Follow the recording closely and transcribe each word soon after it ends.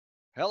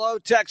Hello,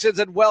 Texans,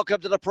 and welcome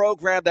to the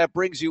program that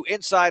brings you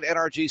inside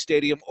NRG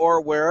Stadium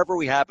or wherever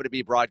we happen to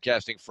be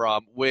broadcasting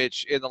from,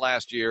 which in the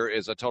last year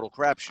is a total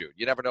crapshoot.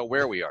 You never know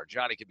where we are.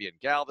 Johnny could be in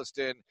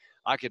Galveston.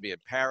 I could be in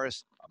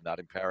Paris. I'm not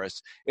in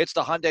Paris. It's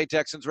the Hyundai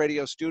Texans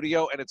radio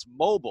studio, and it's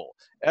mobile.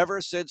 Ever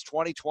since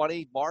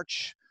 2020,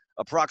 March,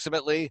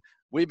 approximately,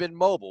 we've been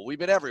mobile. We've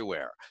been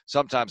everywhere.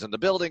 Sometimes in the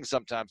building,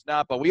 sometimes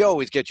not, but we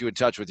always get you in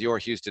touch with your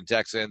Houston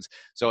Texans.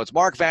 So it's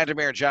Mark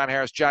Vandermeer and John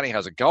Harris. Johnny,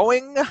 how's it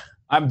going?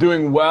 I'm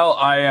doing well.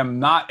 I am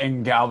not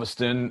in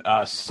Galveston,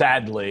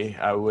 sadly.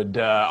 I would,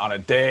 on a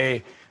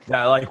day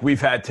that like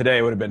we've had today,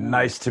 it would have been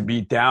nice to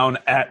be down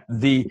at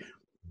the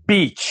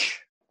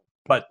beach.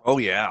 But Oh,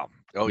 yeah.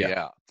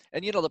 Yeah.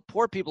 And, the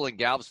poor people in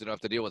Galveston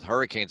have to deal with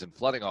hurricanes and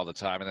flooding all the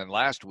time. And then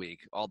last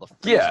week, all the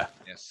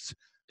freeziness.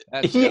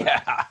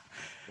 Yeah.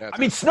 I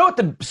mean, snow at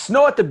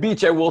the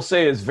beach, I will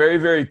say, is very,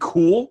 very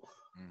cool.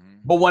 Mm-hmm.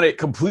 But when it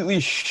completely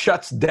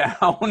shuts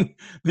down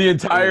the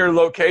entire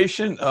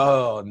location,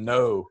 oh,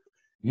 no.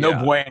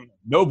 No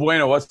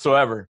bueno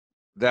whatsoever.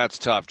 That's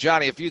tough.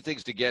 Johnny, a few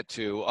things to get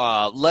to.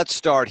 Let's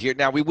start here.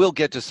 Now, we will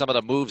get to some of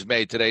the moves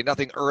made today.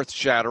 Nothing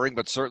earth-shattering,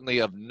 but certainly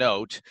of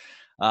note.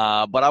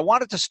 But I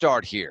wanted to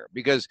start here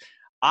because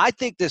I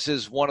think this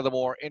is one of the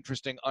more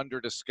interesting,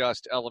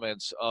 under-discussed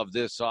elements of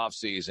this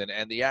offseason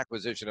and the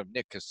acquisition of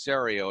Nick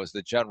Caserio as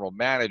the general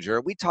manager.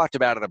 We talked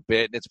about it a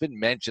bit, and it's been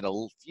mentioned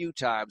a few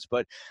times,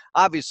 but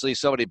obviously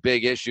so many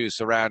big issues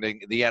surrounding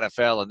the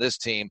NFL and this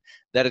team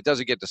that it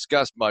doesn't get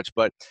discussed much.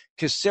 But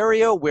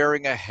Caserio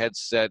wearing a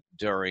headset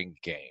during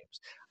games.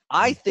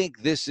 I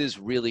think this is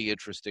really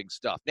interesting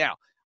stuff. Now,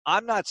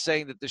 I'm not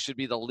saying that this should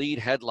be the lead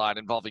headline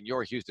involving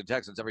your Houston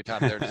Texans every time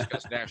they're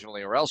discussed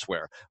nationally or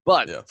elsewhere.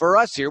 But for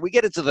us here, we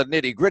get into the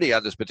nitty-gritty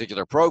on this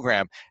particular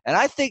program. And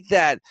I think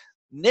that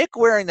Nick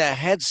wearing the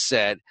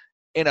headset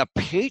in a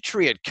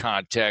Patriot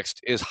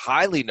context is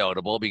highly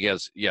notable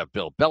because you have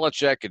Bill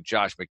Belichick and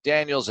Josh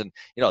McDaniels, and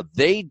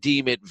they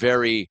deem it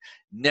very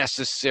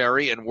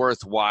necessary and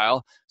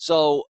worthwhile.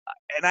 So,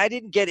 and I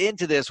didn't get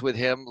into this with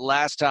him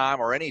last time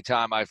or any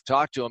time I've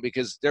talked to him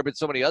because there have been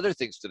so many other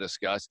things to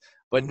discuss.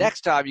 But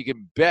next time you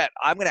can bet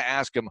I'm going to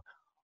ask him,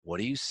 what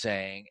are you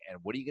saying and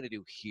what are you going to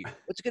do here?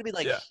 What's it going to be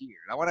like here?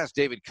 And I want to ask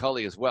David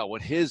Culley as well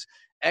what his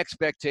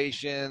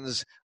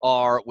expectations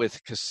are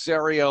with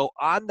Caserio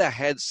on the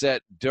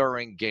headset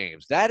during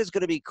games. That is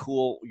going to be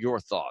cool. Your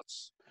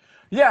thoughts?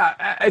 Yeah,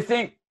 I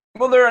think,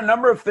 there are a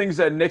number of things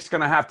that Nick's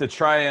going to have to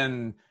try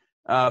and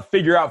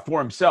figure out for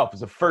himself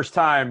as a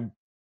first-time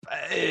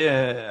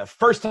full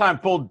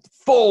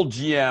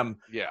GM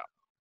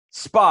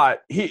spot.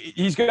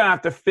 He's going to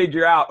have to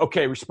figure out,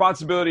 okay,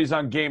 responsibilities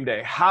on game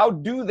day. How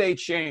do they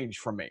change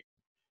for me?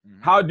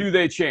 Mm-hmm. How do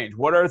they change?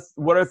 What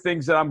are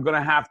things that I'm going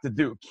to have to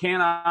do? Can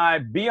I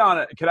be on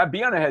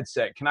a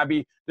headset? Can I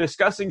be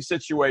discussing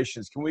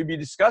situations? Can we be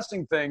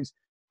discussing things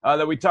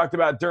that we talked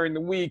about during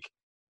the week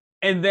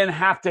and then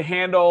have to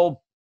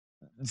handle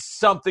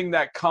something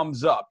that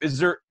comes up?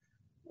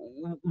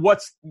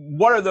 What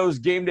are those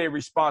game day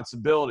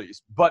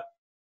responsibilities? But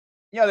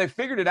they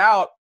figured it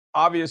out.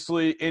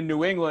 Obviously, in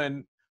New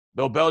England,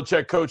 Bill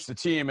Belichick coached the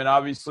team and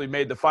obviously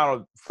made the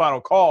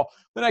final call.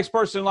 The next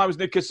person in line was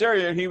Nick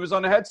Caserio, and he was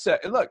on the headset.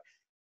 And look,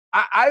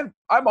 I'm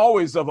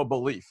always of a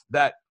belief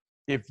that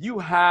if you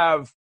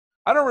have,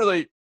 I don't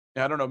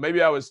know,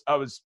 maybe I should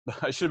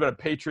have been a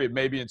Patriot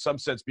maybe in some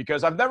sense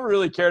because I've never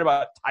really cared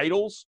about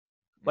titles.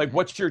 Like,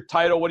 what's your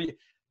title?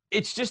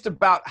 It's just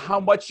about how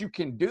much you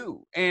can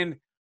do. And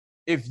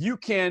if you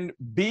can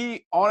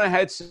be on a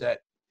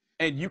headset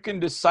and you can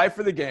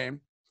decipher the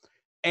game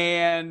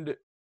and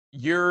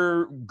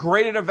you're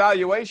great at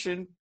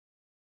evaluation,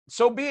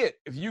 so be it.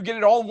 If you get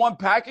it all in one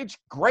package,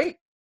 great.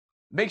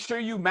 Make sure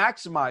you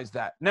maximize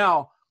that.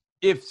 Now,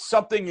 if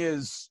something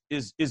is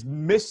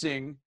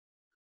missing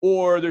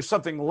or there's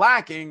something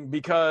lacking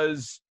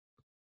because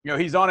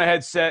he's on a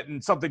headset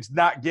and something's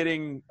not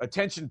getting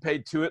attention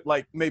paid to it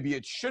like maybe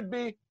it should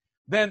be,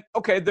 then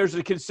okay, there's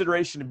a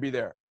consideration to be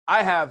there.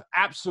 I have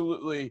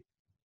absolutely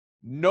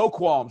no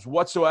qualms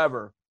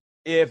whatsoever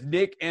if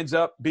Nick ends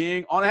up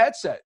being on a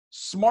headset.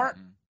 Smart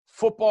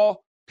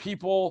football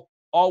people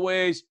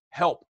always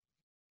help.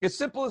 It's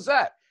simple as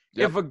that.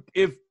 Yep.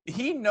 If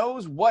he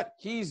knows what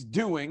he's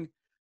doing,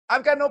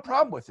 I've got no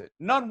problem with it.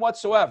 None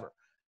whatsoever.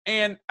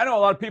 And I know a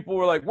lot of people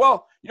were like,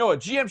 well, a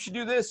GM should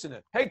do this and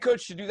a head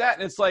coach should do that.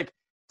 And it's like,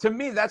 to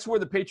me, that's where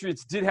the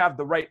Patriots did have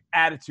the right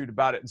attitude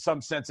about it in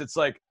some sense. It's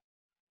like,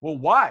 well,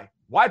 why?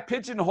 Why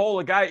pigeonhole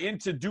a guy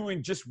into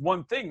doing just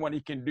one thing when he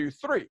can do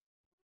three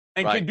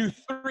and can do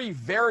three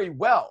very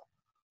well?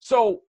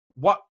 So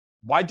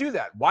why do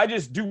that? Why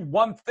just do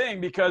one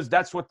thing because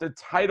that's what the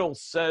title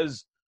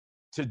says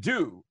to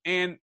do?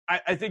 And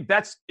I think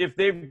that's, if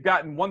they've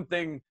gotten one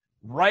thing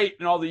right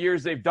in all the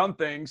years they've done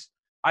things,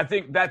 I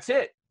think that's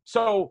it.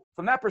 So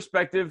from that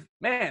perspective,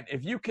 man,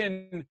 if you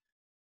can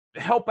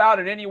help out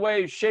in any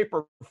way, shape,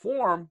 or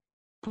form,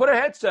 put a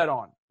headset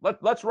on.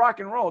 Let's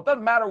rock and roll. It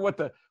doesn't matter what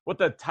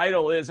the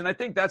title is. And I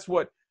think that's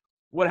what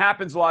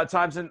happens a lot of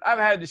times. And I've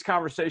had these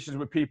conversations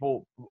with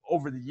people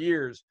over the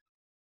years.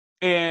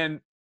 And,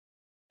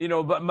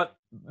 but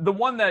the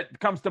one that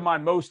comes to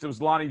mind most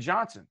was Lonnie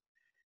Johnson.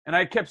 And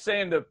I kept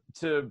saying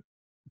to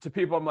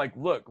people, I'm like,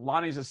 look,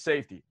 Lonnie's a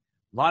safety.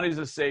 Lonnie's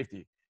a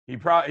safety.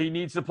 He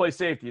needs to play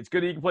safety. It's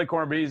good he can play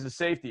corner, but he's a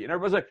safety. And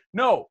everybody's like,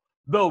 no,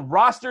 the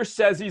roster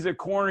says he's a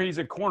corner. He's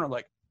a corner.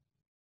 Like,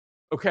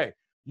 okay,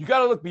 you got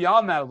to look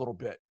beyond that a little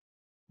bit.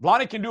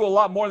 Lonnie can do a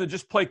lot more than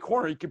just play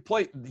corner.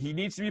 He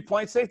needs to be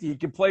playing safety. He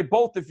can play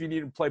both if you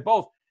need him to play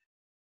both.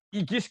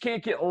 You just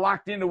can't get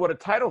locked into what a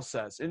title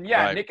says. And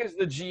right. Nick is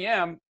the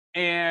GM,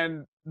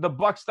 and the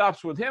buck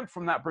stops with him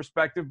from that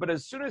perspective. But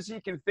as soon as he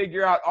can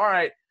figure out, all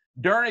right,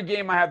 during a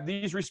game I have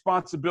these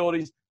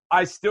responsibilities,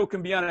 I still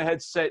can be on a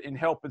headset and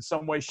help in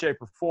some way, shape,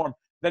 or form,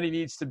 then he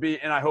needs to be,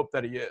 and I hope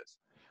that he is.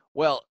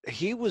 Well,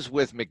 he was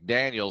with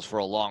McDaniels for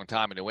a long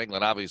time in New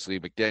England. Obviously,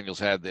 McDaniels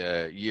had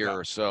the year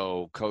or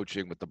so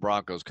coaching with the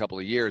Broncos, a couple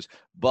of years.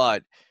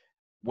 But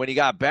when he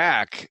got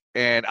back,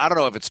 and I don't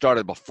know if it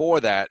started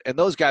before that, and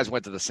those guys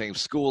went to the same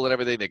school and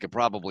everything, they could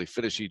probably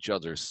finish each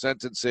other's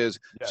sentences.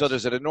 Yes. So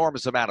there's an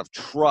enormous amount of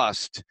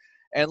trust.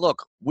 And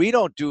look, we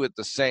don't do it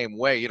the same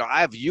way.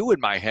 I have you in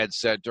my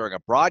headset during a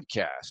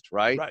broadcast,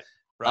 right?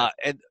 Right.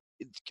 And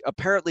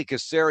apparently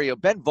Caserio,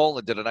 Ben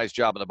Volen did a nice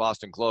job in the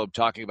Boston Globe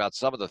talking about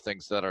some of the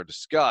things that are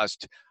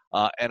discussed.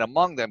 And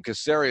among them,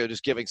 Caserio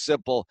just giving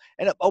simple,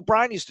 and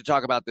O'Brien used to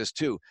talk about this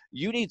too.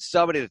 You need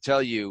somebody to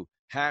tell you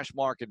hash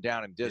mark and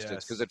down and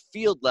distance, because at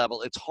field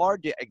level, it's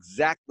hard to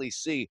exactly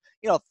see.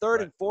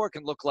 3rd and 4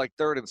 can look like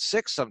 3rd and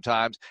 6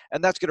 sometimes,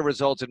 and that's going to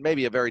result in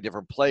maybe a very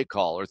different play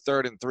call, or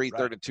 3rd and 3,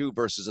 3rd and 2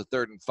 versus a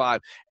 3rd and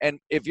 5. And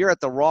if you're at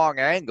the wrong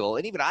angle,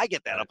 and even I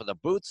get that up in the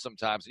booth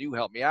sometimes, and you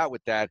help me out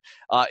with that,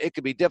 it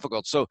can be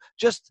difficult. So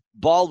just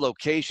ball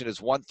location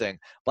is one thing,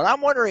 but I'm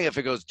wondering if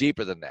it goes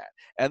deeper than that.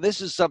 And this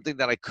is something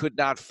that I could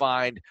not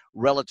find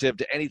relative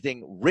to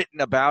anything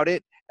written about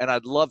it. And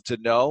I'd love to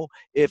know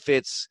if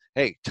it's,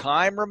 hey,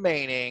 time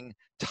remaining,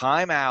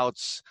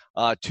 timeouts,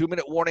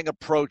 2-minute warning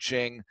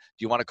approaching. Do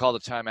you want to call the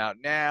timeout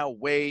now?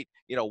 Wait.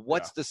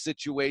 What's the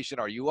situation?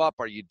 Are you up?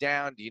 Are you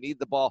down? Do you need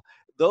the ball?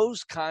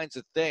 Those kinds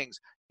of things.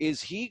 Is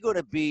he going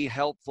to be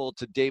helpful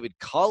to David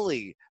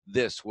Culley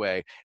this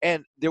way?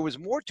 And there was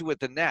more to it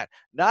than that.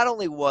 Not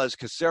only was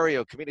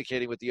Caserio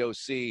communicating with the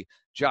OC,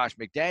 Josh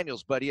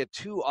McDaniels, but he had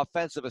 2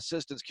 offensive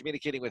assistants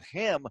communicating with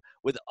him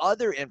with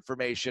other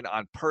information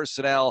on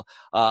personnel,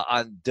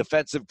 on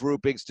defensive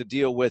groupings to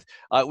deal with.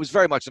 It was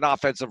very much an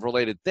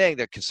offensive-related thing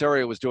that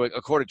Caserio was doing,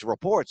 according to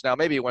reports. Now,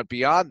 maybe it went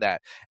beyond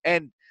that.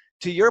 And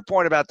to your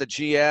point about the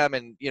GM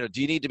and,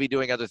 do you need to be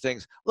doing other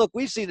things? Look,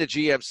 we've seen the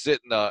GM sit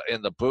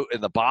in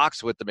the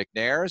box with the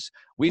McNairs.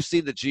 We've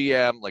seen the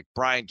GM, like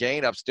Brian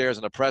Gaine, upstairs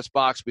in the press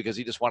box because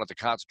he just wanted to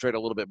concentrate a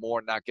little bit more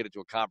and not get into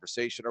a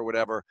conversation or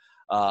whatever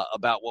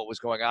about what was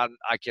going on.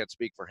 I can't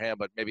speak for him,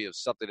 but maybe it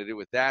was something to do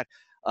with that.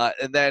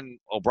 And then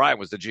O'Brien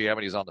was the GM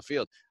and he's on the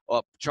field.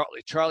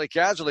 Charlie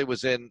Casserly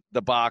was in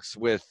the box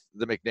with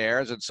the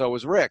McNairs, and so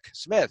was Rick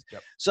Smith.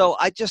 Yep. So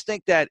I just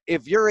think that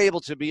if you're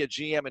able to be a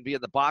GM and be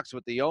in the box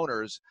with the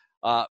owners,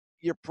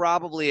 you're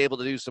probably able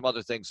to do some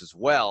other things as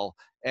well.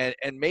 And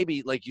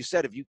maybe, like you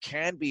said, if you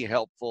can be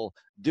helpful,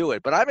 do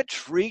it. But I'm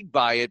intrigued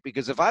by it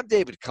because if I'm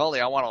David Culley,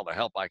 I want all the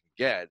help I can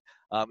get.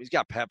 He's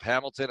got Pep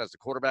Hamilton as the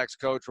quarterback's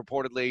coach,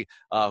 reportedly,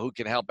 who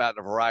can help out in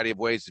a variety of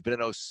ways. He's been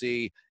an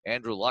OC,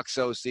 Andrew Luck's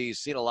OC. He's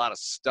seen a lot of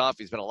stuff.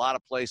 He's been a lot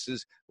of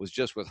places. Was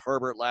just with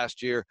Herbert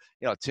last year.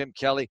 Tim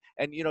Kelly.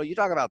 And, you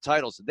talk about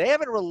titles. They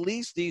haven't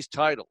released these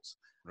titles.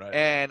 Right.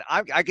 And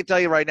I can tell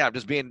you right now,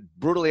 just being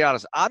brutally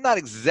honest, I'm not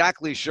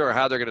exactly sure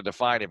how they're going to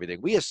define everything.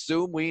 We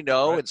assume we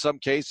know in some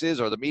cases,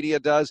 or the media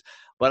does,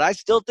 but I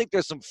still think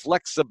there's some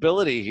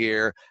flexibility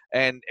here.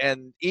 And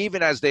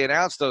even as they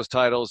announce those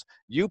titles,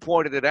 you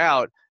pointed it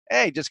out,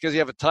 hey, just because you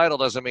have a title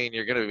doesn't mean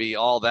you're going to be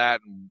all that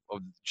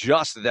and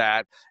just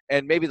that.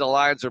 And maybe the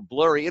lines are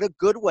blurry in a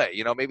good way.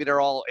 Maybe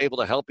they're all able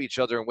to help each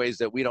other in ways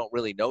that we don't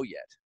really know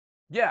yet.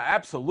 Yeah,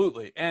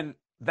 absolutely. And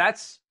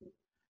that's –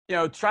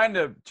 trying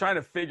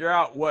to figure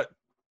out what,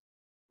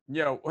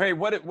 hey,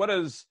 what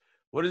does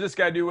this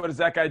guy do? What does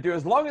that guy do?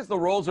 As long as the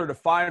roles are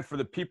defined for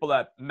the people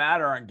that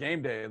matter on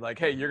game day, like,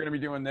 hey, you're going to be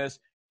doing this.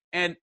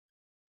 And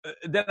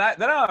then I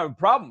don't have a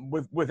problem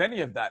with any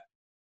of that.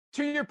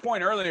 To your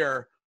point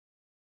earlier,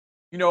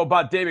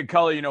 about David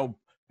Culley,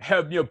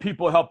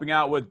 people helping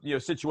out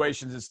with,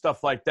 situations and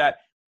stuff like that.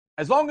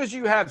 As long as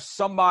you have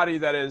somebody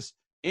that is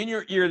in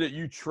your ear that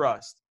you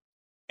trust,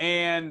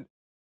 and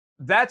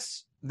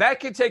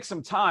that can take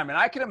some time. And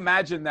I can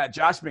imagine that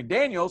Josh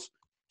McDaniels,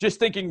 just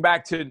thinking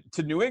back to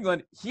New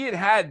England, he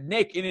had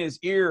Nick in his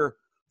ear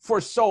for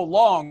so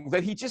long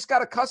that he just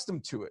got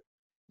accustomed to it.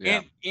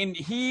 Yeah. And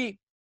he,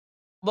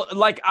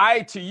 like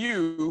to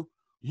you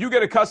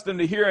get accustomed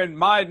to hearing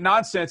my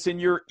nonsense in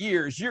your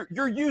ears.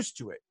 You're used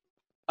to it.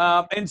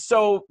 And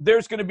so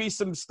there's going to be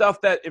some stuff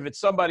that if it's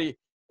somebody,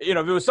 if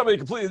it was somebody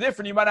completely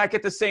different, you might not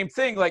get the same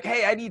thing. Like,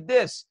 hey, I need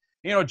this.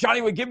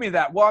 Johnny would give me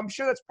that. Well, I'm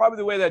sure that's probably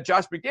the way that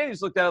Josh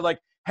McDaniels looked at it. Like,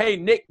 hey,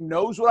 Nick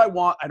knows what I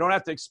want. I don't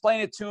have to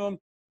explain it to him.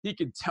 He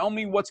can tell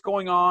me what's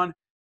going on.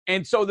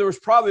 And so there was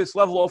probably this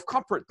level of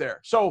comfort there.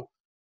 So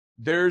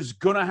there's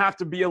going to have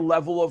to be a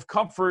level of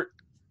comfort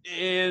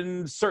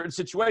in certain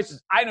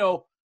situations. I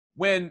know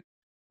when,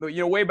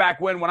 way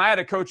back when I had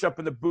a coach up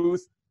in the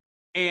booth,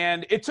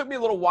 and it took me a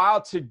little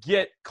while to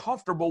get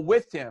comfortable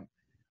with him.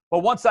 But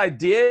once I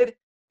did,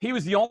 he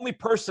was the only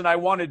person I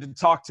wanted to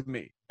talk to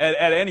me at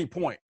any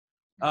point.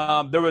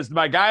 There was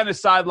my guy on the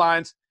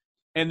sidelines,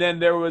 and then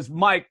there was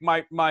Mike,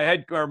 my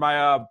head or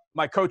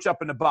my coach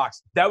up in the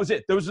box. That was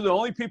it. Those are the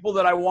only people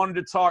that I wanted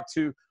to talk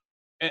to,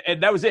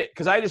 and that was it,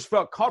 because I just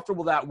felt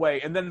comfortable that way.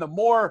 And then the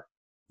more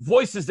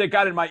voices that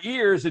got in my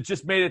ears, it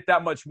just made it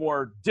that much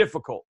more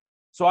difficult.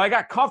 So I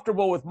got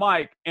comfortable with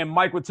Mike, and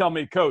Mike would tell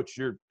me, Coach,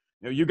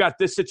 you got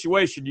this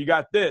situation, you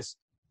got this.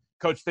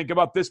 Coach, think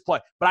about this play.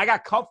 But I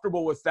got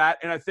comfortable with that,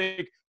 and I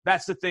think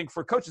that's the thing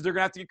for coaches. They're going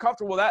to have to get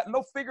comfortable with that, and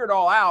they'll figure it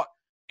all out.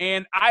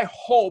 And I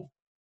hope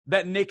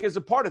that Nick is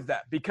a part of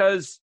that,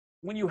 because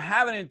when you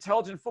have an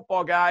intelligent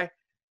football guy,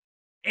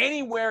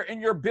 anywhere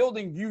in your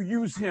building, you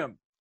use him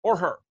or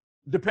her,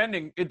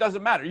 depending. It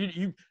doesn't matter.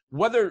 You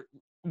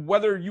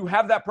whether you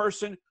have that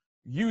person,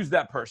 use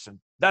that person.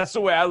 That's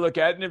the way I look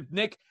at it. And if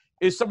Nick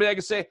is somebody that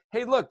can say,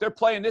 hey, look, they're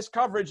playing this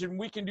coverage and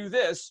we can do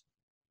this,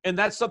 and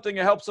that's something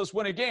that helps us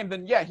win a game,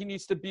 then, yeah, he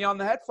needs to be on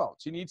the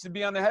headphones. He needs to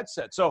be on the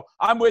headset. So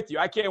I'm with you.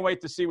 I can't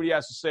wait to see what he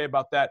has to say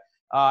about that.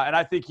 And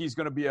I think he's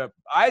going to be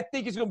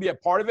a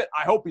part of it.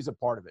 I hope he's a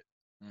part of it.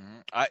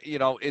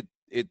 Mm-hmm.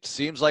 It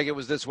seems like it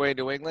was this way in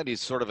New England.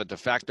 He's sort of a de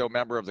facto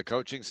member of the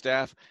coaching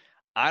staff.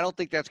 I don't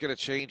think that's going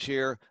to change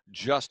here.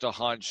 Just a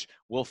hunch.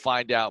 We'll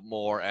find out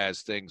more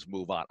as things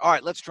move on. All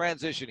right, let's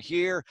transition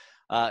here.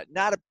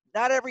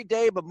 Not every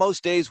day, but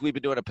most days we've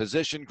been doing a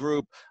position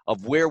group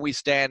of where we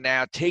stand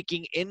now,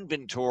 taking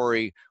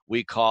inventory,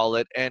 we call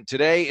it. And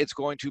today it's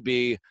going to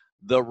be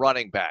the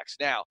running backs.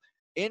 Now,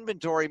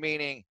 inventory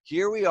meaning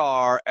here we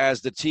are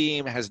as the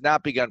team has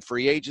not begun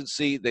free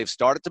agency. They've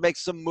started to make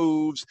some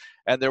moves,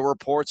 and there were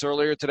reports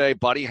earlier today,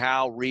 Buddy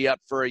Howell re-up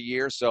for a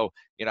year. So,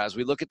 as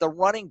we look at the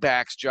running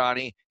backs,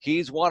 Johnny,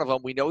 he's one of them.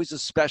 We know he's a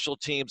special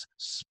teams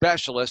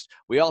specialist.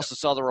 We also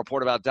saw the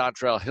report about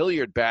Dontrell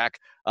Hilliard back,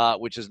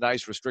 which is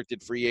nice,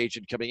 restricted free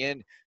agent coming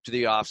in to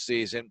the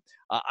offseason.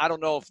 I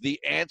don't know if the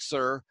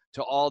answer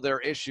to all their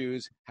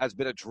issues has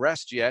been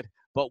addressed yet,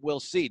 but we'll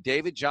see.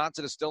 David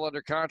Johnson is still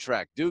under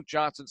contract. Duke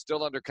Johnson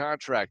still under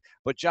contract.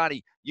 But,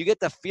 Johnny, you get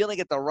the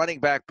feeling at the running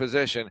back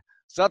position,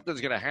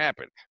 something's going to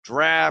happen.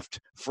 Draft,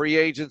 free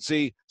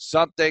agency,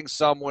 something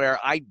somewhere.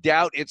 I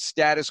doubt it's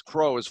status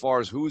quo as far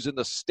as who's in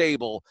the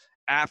stable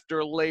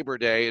after Labor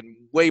Day and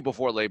way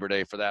before Labor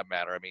Day for that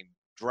matter. I mean,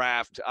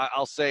 draft,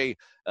 I'll say,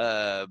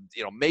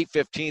 May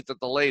 15th at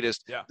the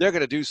latest. Yeah. They're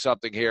going to do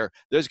something here.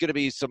 There's going to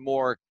be some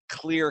more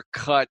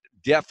clear-cut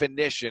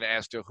definition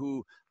as to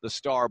who the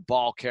star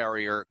ball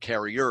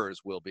carriers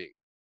will be.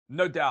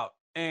 No doubt.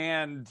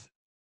 And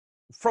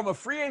from a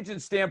free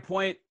agent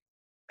standpoint,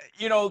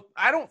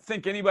 I don't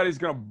think anybody's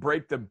going to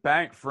break the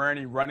bank for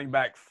any running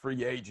back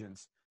free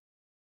agents.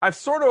 I've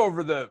sort of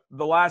over the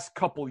last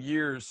couple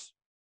years,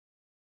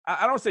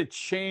 I don't say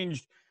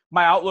changed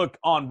my outlook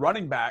on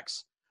running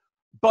backs,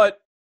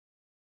 but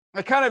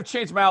I kind of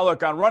changed my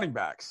outlook on running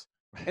backs.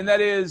 And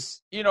that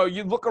is, you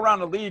look around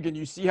the league and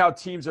you see how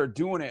teams are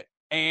doing it.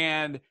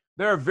 And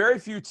there are very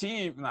few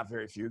teams, not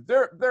very few,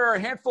 there are a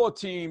handful of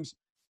teams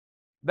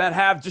that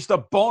have just a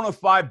bona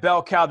fide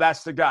bell cow.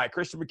 That's the guy.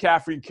 Christian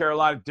McCaffrey in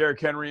Carolina,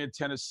 Derrick Henry in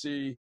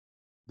Tennessee.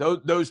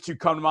 Those two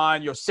come to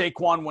mind.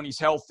 Saquon when he's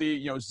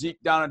healthy,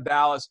 Zeke down in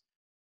Dallas.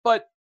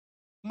 But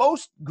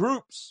most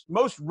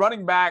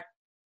running back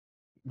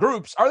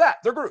groups are that.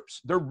 They're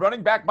groups. They're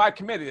running back by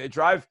committee. They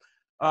drive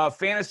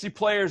fantasy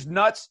players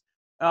nuts.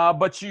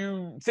 But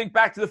you think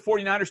back to the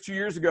 49ers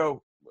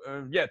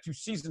 2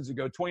 seasons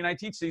ago,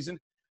 2019 season,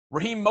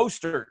 Raheem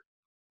Mostert,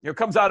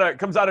 comes out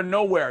of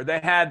nowhere. They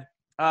had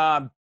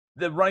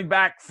the running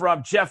back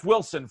from Jeff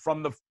Wilson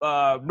from the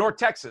North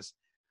Texas.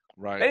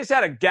 Right. They just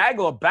had a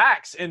gaggle of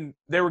backs, and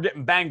they were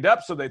getting banged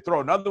up, so they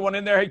throw another one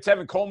in there. Hey,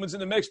 Tevin Coleman's in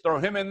the mix, throw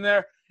him in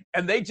there.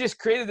 And they just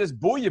created this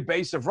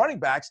bouillabaisse of running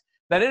backs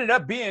that ended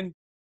up being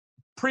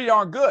pretty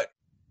darn good.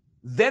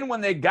 Then when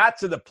they got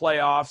to the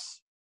playoffs,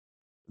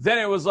 then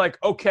it was like,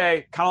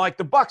 okay, kind of like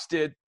the Bucs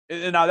did.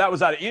 And now that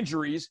was out of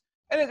injuries.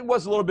 And it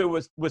was a little bit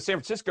with San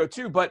Francisco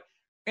too. But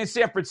in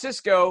San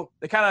Francisco,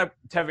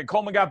 Tevin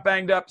Coleman got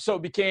banged up, so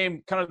it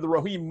became kind of the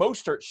Raheem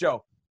Mostert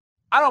show.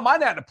 I don't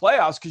mind that in the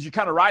playoffs because you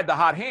kind of ride the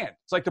hot hand.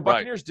 It's like the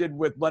Buccaneers did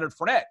with Leonard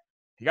Fournette.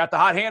 He got the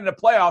hot hand in the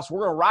playoffs.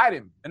 We're going to ride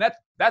him. And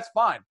that's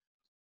fine.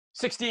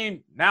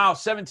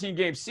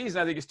 17-game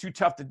season, I think it's too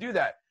tough to do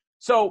that.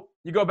 So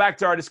you go back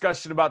to our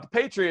discussion about the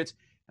Patriots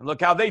and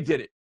look how they did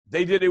it.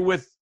 They did it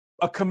with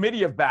a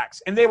committee of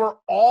backs, and they were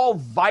all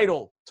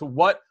vital to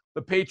what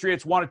the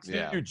Patriots wanted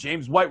to do.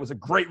 James White was a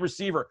great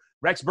receiver.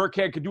 Rex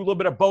Burkhead could do a little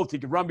bit of both. He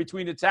could run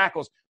between the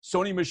tackles.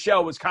 Sony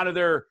Michel was kind of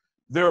their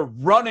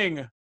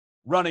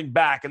running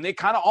back, and they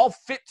kind of all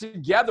fit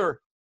together,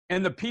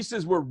 and the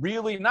pieces were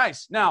really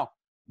nice. Now,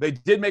 they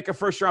did make a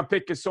first-round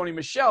pick as Sony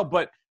Michel,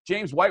 but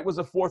James White was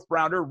a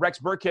fourth-rounder. Rex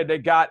Burkhead, they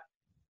got,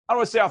 I don't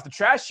want to say off the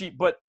trash sheet,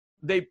 but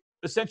they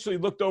essentially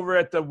looked over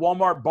at the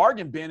Walmart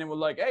bargain bin and were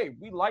like, hey,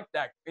 we like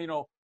that.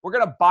 We're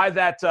going to buy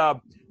that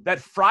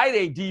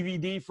Friday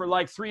DVD for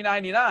like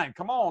 $3.99.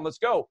 Come on, let's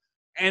go.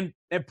 And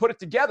put it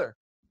together.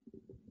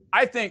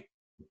 I think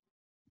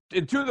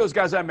and two of those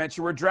guys I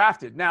mentioned were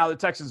drafted. Now, the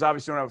Texans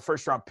obviously don't have a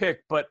first-round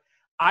pick, but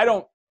I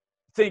don't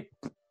think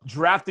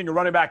drafting a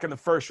running back in the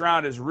first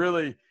round is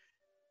really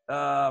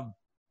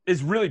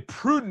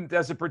prudent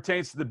as it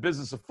pertains to the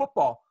business of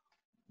football.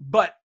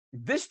 But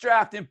this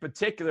draft in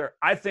particular,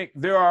 I think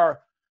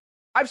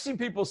I've seen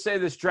people say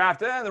this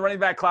draft, the running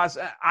back class,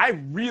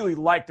 I really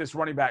like this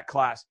running back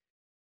class.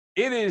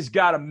 It has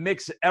got a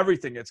mix of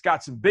everything. It's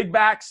got some big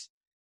backs.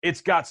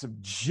 It's got some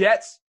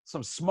jets,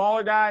 some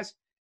smaller guys.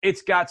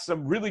 It's got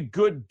some really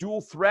good dual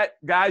threat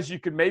guys you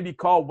could maybe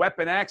call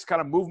Weapon X, kind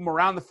of move them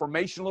around the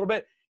formation a little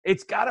bit.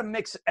 It's got to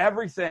mix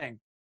everything.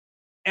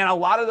 And a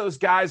lot of those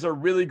guys are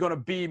really going to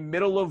be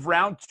middle of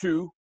round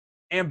 2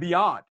 and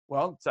beyond.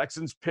 Well,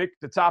 Texans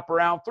picked the top of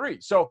round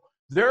 3. So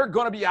there are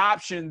going to be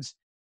options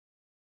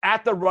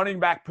at the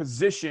running back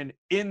position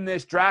in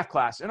this draft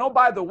class. And oh,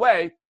 by the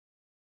way,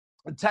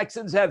 the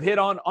Texans have hit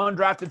on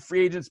undrafted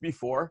free agents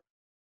before.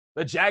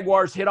 The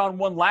Jaguars hit on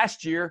one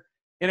last year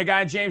in a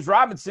guy, James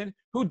Robinson,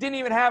 who didn't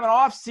even have an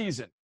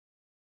offseason.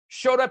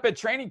 Showed up at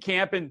training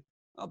camp, and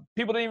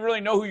people didn't even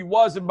really know who he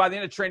was. And by the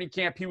end of training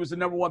camp, he was the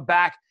number 1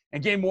 back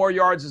and gained more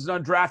yards as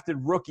an undrafted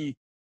rookie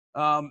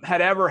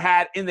had ever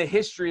had in the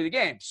history of the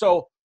game.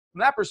 So from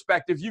that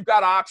perspective, you've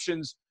got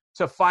options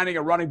to finding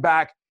a running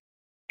back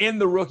in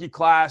the rookie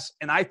class,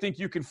 and I think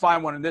you can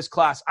find one in this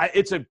class.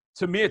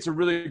 To me, it's a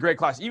really great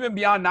class. Even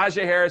beyond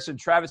Najee Harris and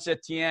Travis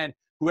Etienne,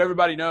 who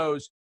everybody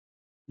knows,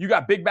 you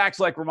got big backs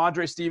like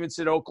Ramondre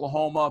Stevenson at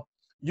Oklahoma.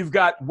 You've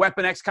got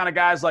Weapon X kind of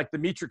guys like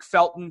Demetric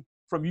Felton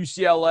from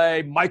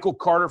UCLA, Michael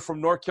Carter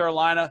from North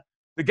Carolina.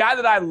 The guy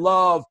that I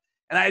love,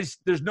 and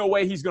there's no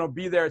way he's going to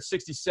be there at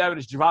 67,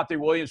 is Javonte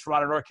Williams from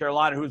out of North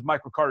Carolina, who is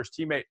Michael Carter's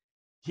teammate.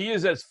 He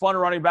is as fun a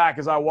running back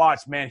as I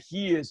watch, man.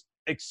 He is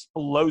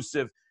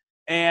explosive.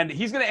 And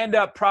he's going to end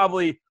up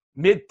probably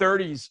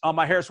mid-30s on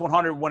my Harris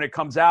 100 when it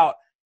comes out.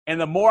 And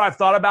the more I've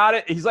thought about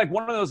it, he's like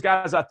one of those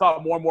guys I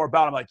thought more and more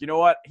about. I'm like, you know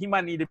what? He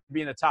might need to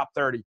be in the top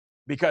 30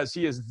 because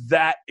he is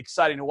that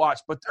exciting to watch.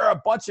 But there are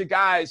a bunch of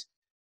guys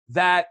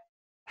that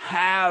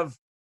have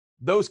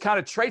those kind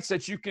of traits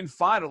that you can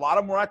find. A lot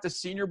of them are at the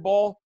Senior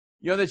Bowl,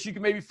 that you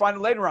can maybe find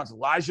in later rounds.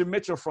 Elijah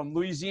Mitchell from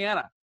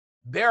Louisiana.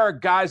 There are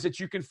guys that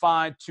you can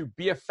find to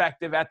be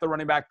effective at the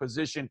running back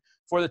position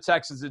for the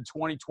Texans in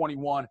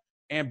 2021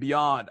 and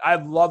beyond. I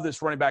love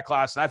this running back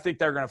class, and I think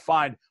they're going to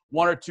find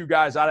one or two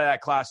guys out of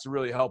that class to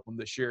really help them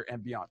this year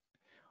and beyond.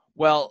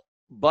 Well,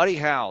 Buddy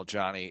Howell,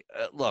 Johnny,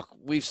 look,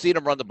 we've seen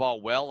him run the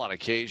ball well on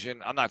occasion.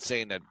 I'm not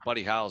saying that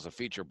Buddy Howell is a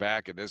feature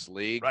back in this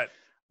league, right,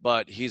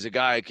 but he's a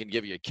guy who can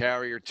give you a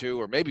carry or two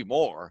or maybe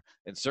more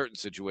in certain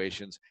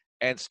situations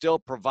and still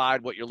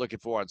provide what you're looking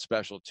for on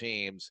special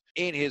teams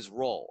in his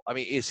role. I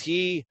mean, is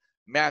he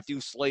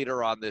Matthew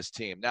Slater on this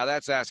team? Now,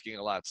 that's asking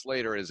a lot.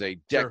 Slater is a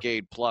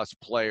decade-plus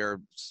player,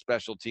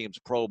 special teams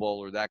Pro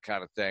Bowler, that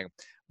kind of thing.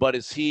 But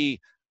is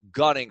he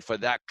gunning for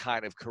that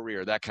kind of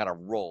career, that kind of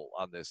role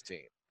on this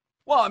team?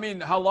 Well, I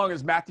mean, how long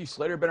has Matthew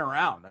Slater been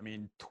around? I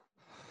mean,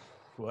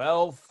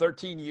 12,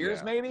 13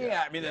 years maybe?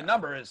 Yeah, I mean, the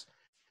number is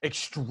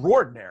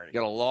extraordinary. You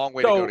got a long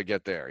way to go to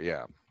get there,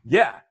 yeah.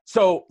 Yeah.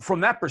 So from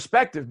that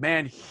perspective,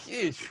 man,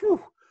 he's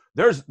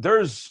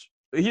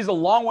a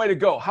long way to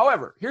go.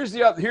 However, here's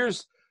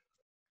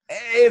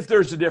if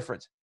there's a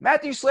difference.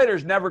 Matthew Slater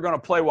is never going to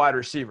play wide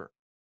receiver.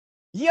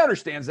 He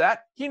understands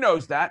that. He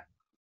knows that.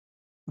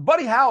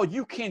 Buddy Howell,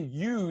 you can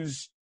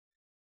use,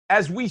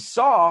 as we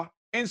saw,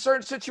 in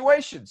certain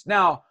situations.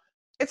 Now,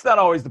 it's not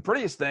always the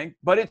prettiest thing,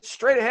 but it's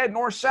straight ahead,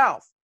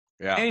 north-south.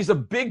 Yeah. And he's a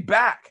big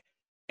back.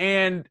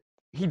 And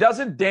he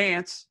doesn't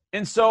dance.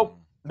 And so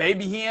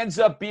maybe he ends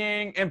up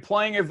being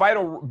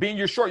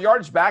your short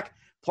yardage back,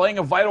 playing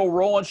a vital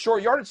role in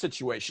short yardage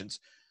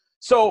situations.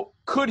 So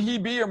could he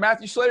be your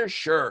Matthew Slater?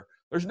 Sure.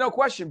 There's no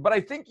question. But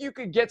I think you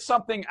could get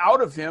something out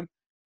of him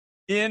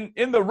in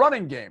the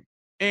running game.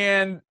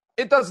 And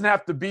it doesn't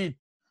have to be,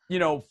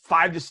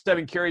 5 to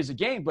 7 carries a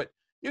game, but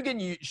you get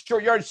in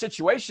short yardage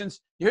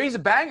situations, he's a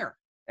banger.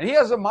 And he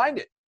doesn't mind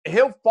it.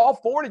 He'll fall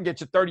forward and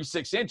get you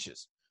 36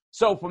 inches.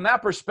 So from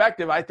that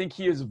perspective, I think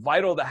he is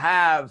vital to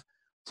have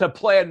to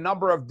play a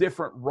number of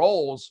different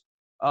roles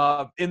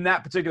in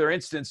that particular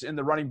instance in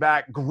the running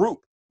back group.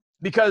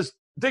 Because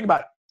think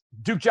about it.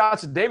 Duke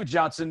Johnson, David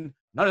Johnson,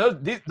 none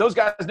of those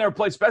guys never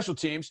played special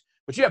teams.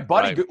 But you have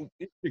Buddy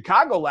in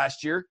Chicago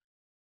last year.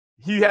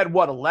 He had,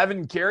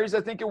 11 carries,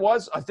 I think it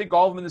was. I think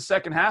all of them in the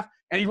second half.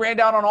 And he ran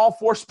down on all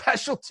 4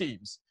 special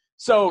teams.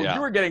 So you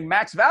were getting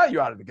max value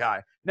out of the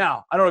guy.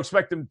 Now, I don't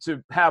expect him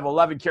to have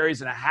 11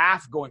 carries and a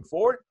half going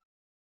forward.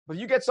 But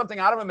if you get something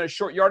out of him in a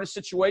short yardage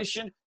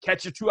situation,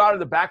 catch a 2 out of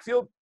the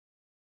backfield,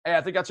 hey,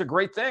 I think that's a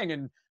great thing,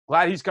 and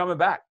glad he's coming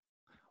back.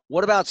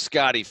 What about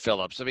Scottie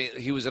Phillips? I mean,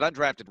 he was an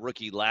undrafted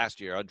rookie last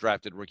year,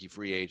 undrafted rookie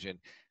free agent.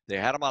 They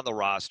had him on the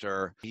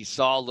roster. He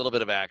saw a little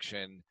bit of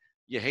action.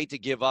 You hate to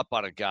give up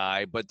on a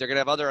guy, but they're going to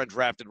have other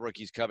undrafted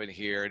rookies coming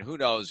here, and who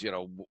knows,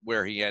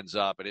 where he ends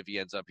up and if he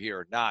ends up here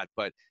or not.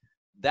 But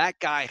that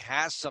guy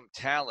has some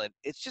talent.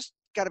 It's just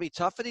got to be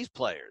tough for these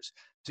players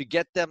to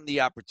get them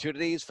the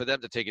opportunities, for them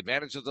to take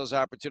advantage of those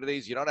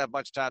opportunities. You don't have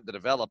much time to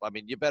develop. I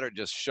mean, you better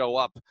just show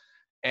up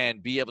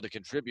and be able to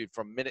contribute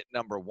from minute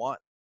number one.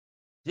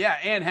 Yeah,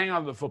 and hang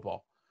on to the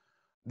football.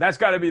 That's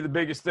got to be the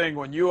biggest thing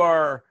when you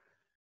are,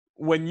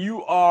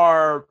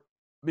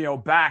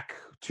 back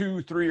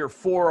 2, 3, or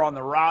 4 on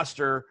the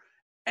roster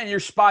and your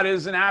spot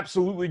isn't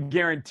absolutely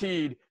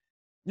guaranteed.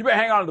 You better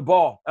hang on to the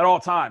ball at all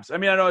times. I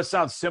mean, I know it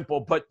sounds simple,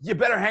 but you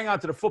better hang on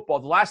to the football.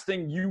 The last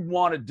thing you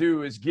want to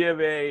do is give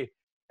a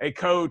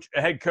coach,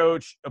 a head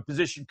coach, a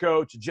position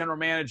coach, a general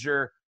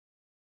manager,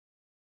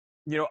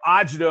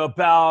 agita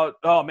about,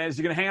 oh, man, is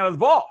he going to hang on to the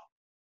ball?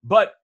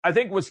 But I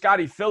think with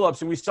Scottie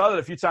Phillips, and we saw that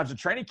a few times in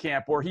training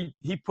camp, where he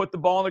put the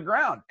ball on the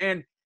ground.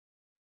 And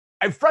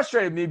it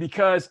frustrated me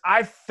because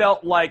I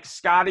felt like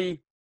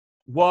Scottie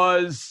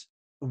was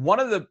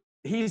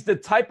he's the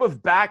type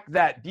of back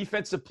that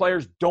defensive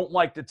players don't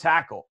like to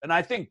tackle. And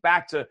I think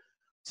back to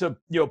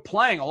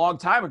playing a long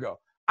time ago,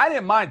 I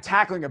didn't mind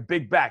tackling a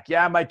big back.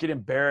 Yeah, I might get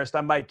embarrassed.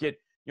 I might get,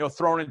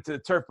 thrown into the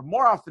turf. But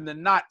more often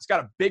than not, it's got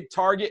a big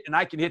target, and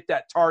I can hit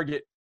that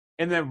target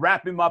and then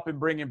wrap him up and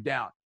bring him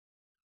down.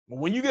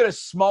 When you get a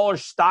smaller,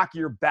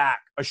 stockier back,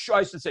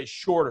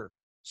 shorter,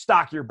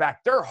 stockier back,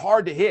 they're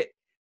hard to hit.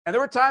 And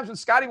there were times when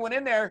Scottie went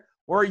in there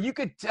where you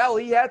could tell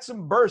he had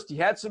some burst, he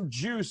had some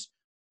juice,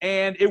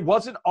 and it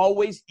wasn't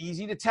always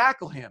easy to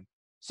tackle him.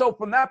 So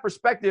from that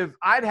perspective,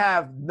 I'd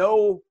have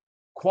no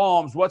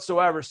qualms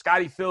whatsoever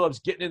Scottie Phillips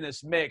getting in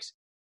this mix.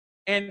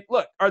 And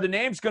look, are the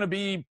names going to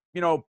be,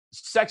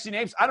 sexy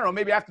names? I don't know.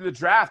 Maybe after the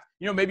draft,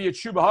 maybe a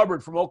Chuba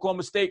Hubbard from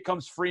Oklahoma State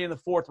comes free in the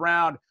 4th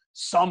round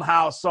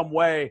somehow, some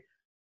way.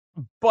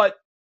 But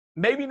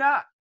maybe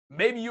not.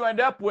 Maybe you end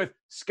up with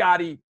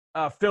Scottie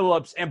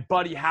Phillips and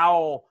Buddy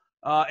Howell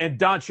and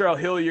Dontrell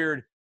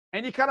Hilliard,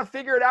 and you kind of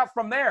figure it out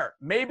from there.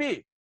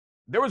 Maybe.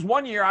 There was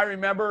one year I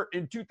remember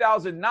in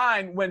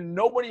 2009 when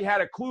nobody had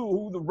a clue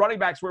who the running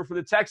backs were for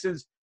the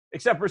Texans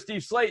except for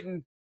Steve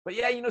Slayton. But,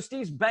 yeah,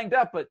 Steve's banged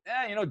up. But,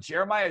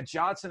 Jeremiah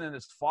Johnson and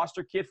this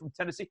Foster kid from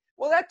Tennessee,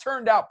 well, that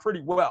turned out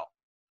pretty well.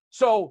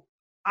 So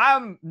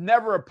I'm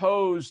never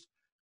opposed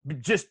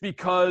just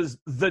because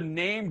the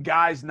name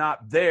guy's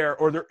not there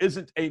or there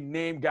isn't a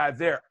name guy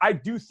there. I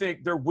do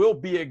think there will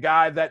be a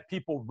guy that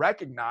people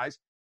recognize.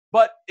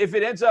 But if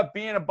it ends up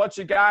being a bunch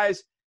of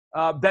guys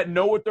that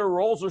know what their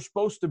roles are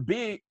supposed to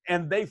be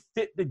and they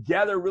fit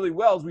together really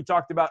well, as we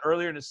talked about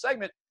earlier in the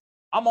segment,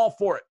 I'm all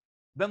for it.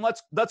 Then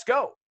let's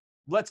go.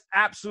 Let's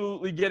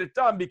absolutely get it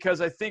done,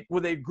 because I think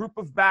with a group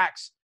of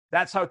backs,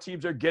 that's how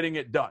teams are getting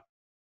it done.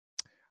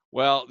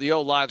 Well, the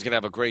O-line's going to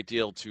have a great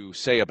deal to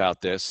say about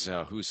this,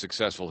 who's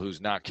successful, who's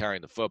not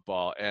carrying the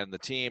football. And the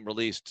team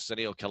released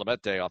Senil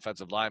Kelemete,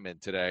 offensive lineman,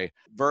 today.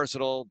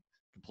 Versatile,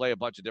 can play a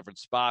bunch of different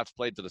spots,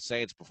 played for the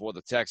Saints before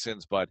the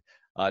Texans, but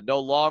no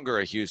longer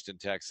a Houston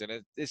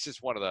Texan. It's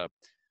just one of the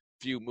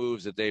few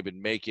moves that they've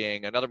been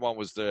making. Another one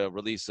was the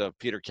release of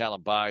Peter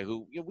Kalambai,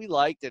 who we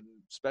liked, and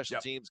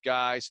special teams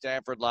guy,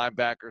 Stanford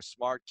linebacker,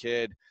 smart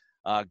kid,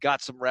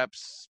 got some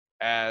reps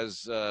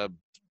as not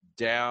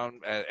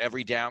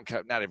every down,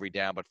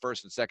 but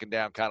first and second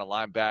down kind of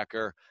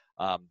linebacker,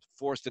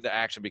 forced into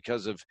action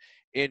because of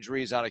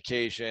injuries on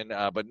occasion,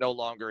 but no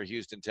longer a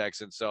Houston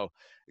Texan. So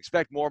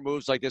expect more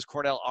moves like this.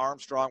 Cornell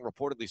Armstrong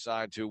reportedly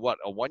signed to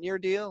a 1-year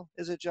deal?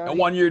 Is it, Johnny? A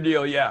 1-year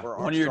deal, yeah.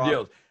 1-year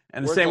deal.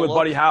 And the same with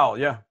Buddy Howell,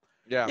 yeah.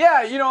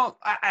 Yeah,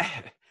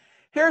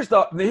 here's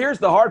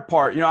the hard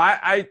part.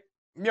 I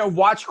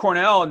watch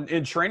Cornell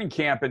in training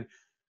camp, and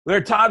there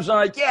are times I'm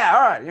like, yeah,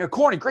 all right,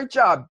 Corny, great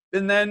job.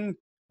 And then,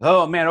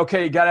 oh, man,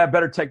 okay, you got to have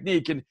better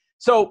technique. And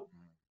so,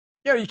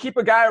 you keep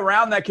a guy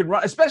around that can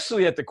run,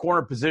 especially at the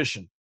corner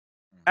position.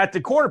 At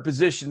the corner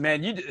position,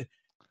 man,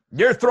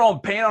 you're throwing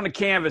paint on the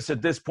canvas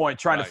at this point,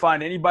 trying to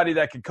find anybody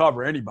that can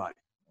cover anybody.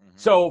 Mm-hmm.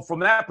 So from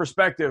that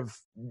perspective,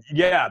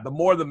 yeah, the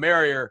more the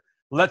merrier.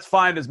 Let's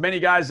find as many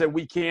guys that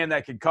we can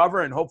that can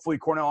cover, and hopefully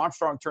Cornell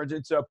Armstrong turns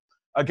into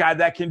a guy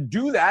that can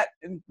do that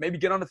and maybe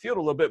get on the field a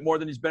little bit more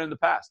than he's been in the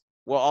past.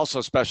 Well, also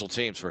special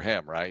teams for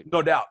him, right?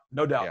 No doubt.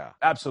 Yeah.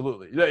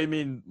 Absolutely. I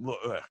mean, look,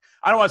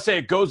 I don't want to say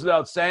it goes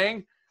without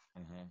saying,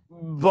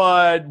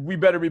 but we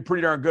better be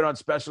pretty darn good on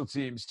special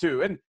teams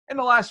too. And in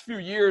the last few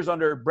years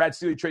under Brad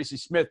Seeley, Tracy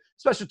Smith,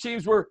 special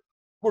teams were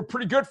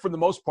pretty good for the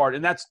most part,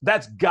 and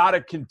that's got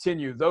to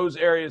continue. Those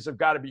areas have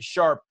got to be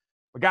sharp.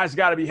 But guys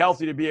got to be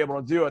healthy to be able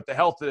to do it. The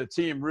health of the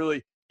team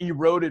really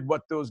eroded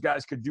what those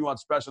guys could do on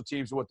special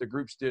teams and what the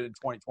groups did in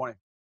 2020.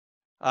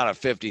 On a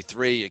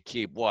 53, you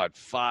keep,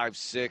 5,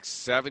 6,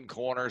 7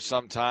 corners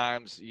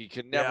sometimes. You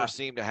can never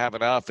seem to have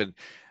enough. And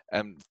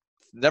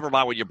never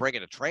mind when you bring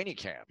in a training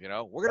camp, We're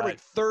going to bring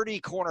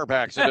 30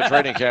 cornerbacks into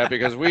training camp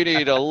because we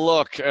need to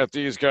look at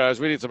these guys.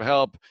 We need some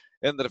help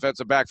in the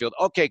defensive backfield.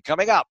 Okay,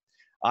 coming up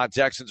on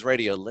Texans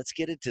Radio, let's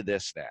get into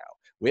this now.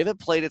 We haven't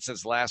played it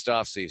since last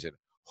offseason.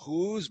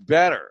 Who's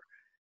better?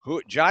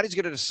 Johnny's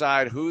going to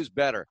decide who's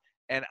better.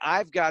 And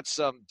I've got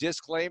some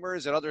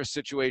disclaimers and other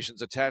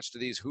situations attached to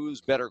these who's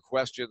better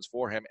questions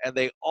for him. And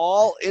they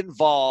all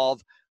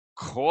involve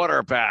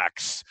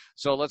quarterbacks.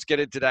 So let's get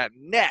into that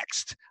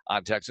next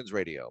on Texans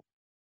Radio.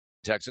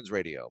 Texans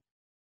Radio.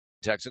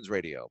 Texans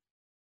Radio.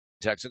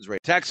 Texans Radio.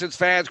 Texans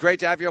fans, great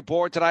to have you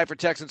aboard tonight for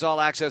Texans All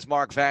Access.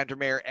 Mark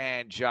Vandermeer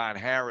and John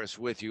Harris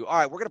with you. All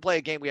right, we're going to play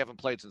a game we haven't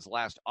played since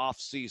last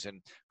offseason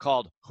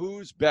called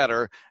Who's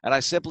Better? And I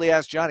simply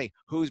asked Johnny,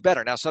 who's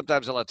better? Now,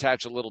 sometimes I'll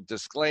attach a little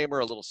disclaimer,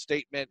 a little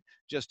statement,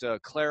 just to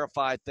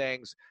clarify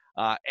things.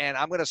 And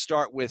I'm going to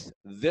start with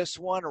this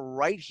one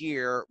right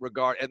here.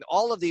 And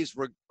all of these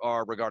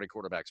are regarding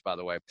quarterbacks, by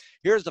the way.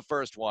 Here's the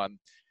first one.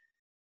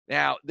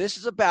 Now, this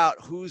is about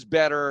who's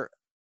better,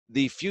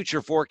 the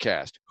future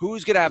forecast.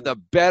 Who's going to have the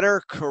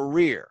better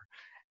career?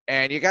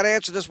 And you got to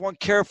answer this one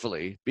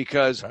carefully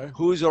because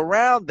who's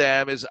around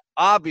them is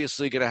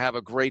obviously going to have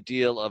a great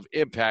deal of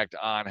impact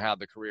on how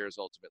the career is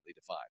ultimately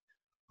defined.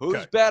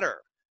 Who's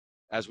better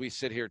as we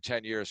sit here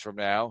 10 years from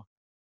now?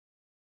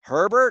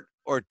 Herbert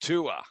or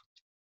Tua?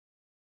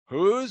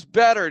 Who's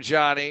better,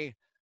 Johnny?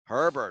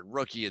 Herbert,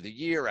 rookie of the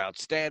year,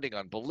 outstanding,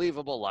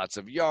 unbelievable, lots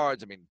of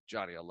yards. I mean,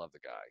 Johnny, I love the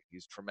guy.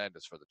 He's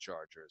tremendous for the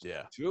Chargers.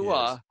 Yeah.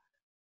 Tua,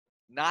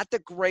 not the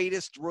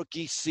greatest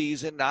rookie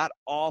season, not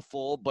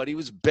awful, but he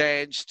was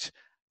benched.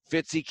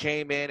 Fitzy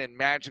came in and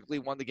magically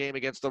won the game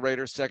against the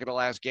Raiders, second to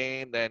last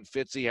game. Then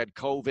Fitzy had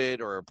COVID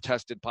or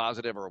tested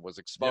positive or was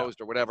exposed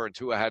or whatever, and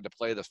Tua had to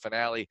play the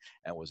finale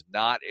and was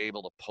not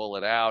able to pull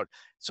it out.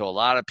 So a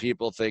lot of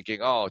people thinking,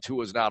 oh,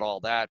 Tua's not all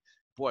that.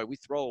 Boy, we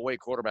throw away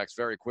quarterbacks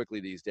very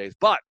quickly these days.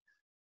 But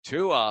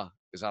Tua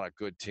is on a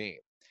good team.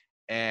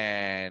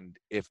 And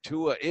if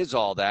Tua is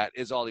all that,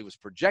 is all he was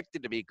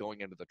projected to be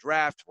going into the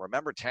draft,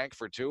 remember Tank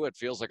for Tua, it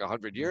feels like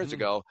 100 years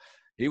ago,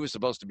 he was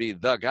supposed to be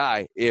the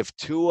guy. If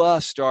Tua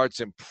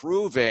starts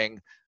improving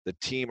the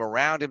team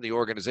around him, the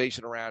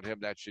organization around him,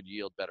 that should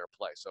yield better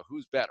play. So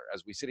who's better?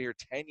 As we sit here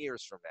 10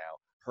 years from now,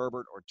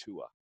 Herbert or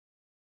Tua?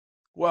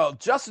 Well,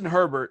 Justin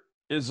Herbert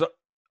is,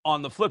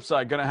 on the flip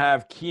side, going to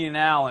have Keenan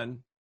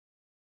Allen,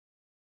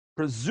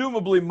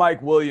 presumably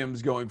Mike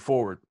Williams going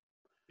forward.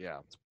 Yeah.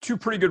 Two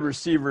pretty good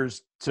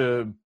receivers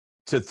to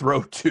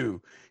throw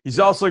to. He's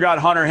also got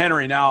Hunter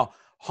Henry. Now,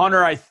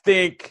 Hunter, I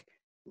think,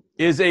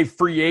 is a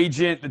free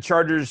agent. The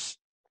Chargers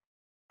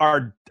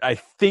are, I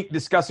think,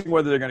 discussing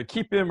whether they're going to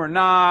keep him or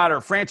not, or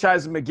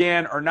franchise him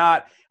again or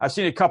not. I've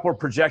seen a couple of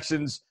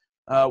projections,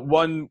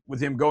 one with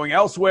him going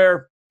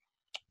elsewhere,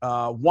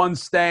 one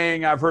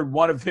staying. I've heard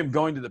one of him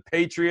going to the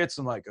Patriots.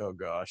 I'm like, oh,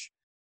 gosh.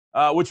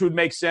 Which would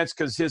make sense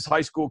because his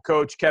high school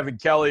coach, Kevin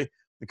Kelly,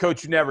 the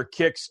coach who never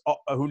kicks,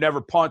 who never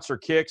punts or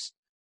kicks,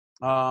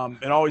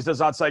 and always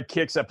does onside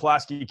kicks at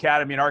Pulaski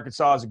Academy in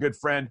Arkansas, is a good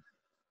friend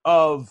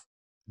of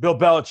Bill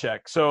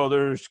Belichick. So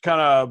there's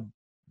kind of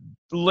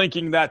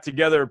linking that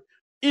together.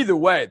 Either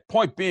way,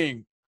 point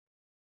being,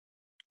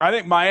 I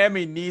think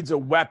Miami needs a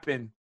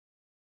weapon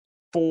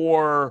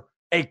for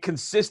a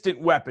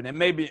consistent weapon,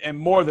 and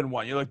more than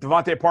one. You know, like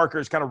Devontae Parker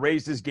has kind of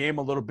raised his game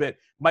a little bit.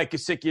 Mike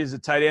Gesicki as a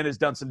tight end has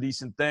done some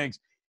decent things.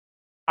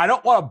 I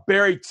don't want to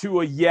bury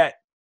Tua yet.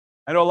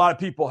 I know a lot of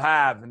people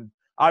have, and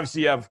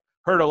obviously I've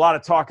heard a lot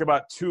of talk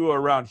about Tua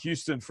around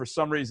Houston for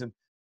some reason.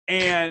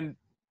 And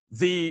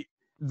the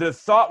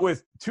thought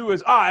with Tua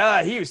is,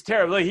 he was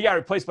terrible. He got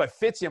replaced by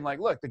Fitzy. I'm like,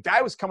 look, the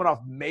guy was coming off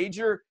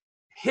major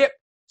hip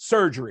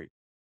surgery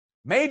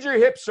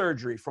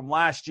from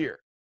last year.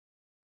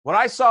 What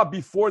I saw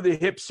before the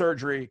hip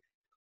surgery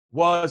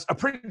was a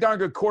pretty darn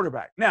good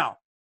quarterback. Now,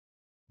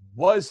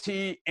 was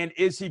he and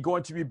is he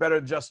going to be better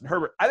than Justin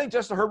Herbert? I think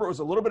Justin Herbert was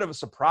a little bit of a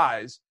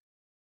surprise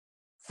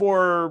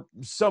for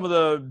some of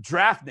the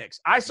draft nicks.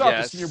 I saw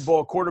at the Senior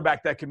Bowl a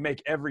quarterback that can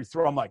make every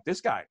throw. I'm like,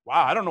 this guy,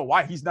 wow, I don't know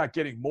why he's not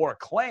getting more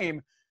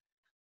acclaim.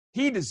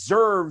 He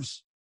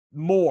deserves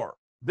more.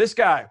 This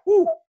guy,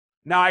 whoo.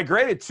 Now, I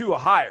graded Tua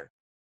higher.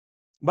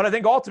 But I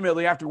think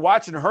ultimately, after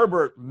watching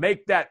Herbert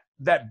make that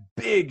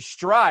big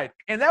stride,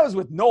 and that was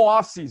with no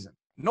offseason,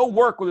 no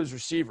work with his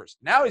receivers.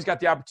 Now he's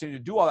got the opportunity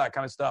to do all that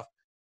kind of stuff.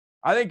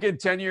 I think in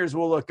 10 years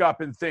we'll look up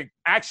and think,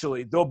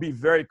 actually, they'll be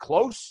very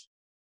close,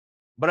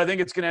 but I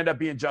think it's going to end up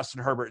being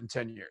Justin Herbert in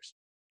 10 years.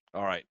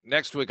 All right.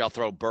 Next week I'll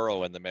throw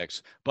Burrow in the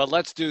mix. But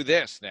let's do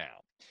this now.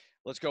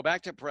 Let's go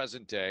back to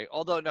present day.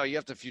 Although, no, you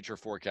have to future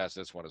forecast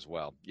this one as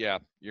well. Yeah,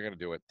 you're going to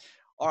do it.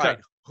 All right.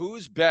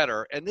 Who's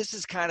better? And this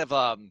is kind of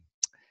a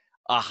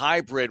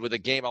hybrid with a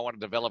game I want to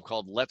develop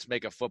called Let's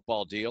Make a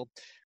Football Deal.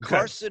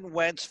 Carson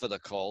Wentz for the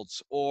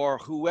Colts or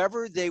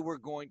whoever they were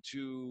going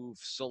to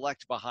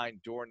select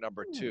behind door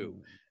number 2.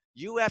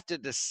 You have to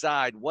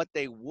decide what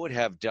they would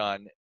have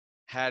done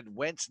had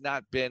Wentz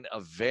not been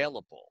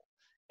available.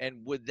 And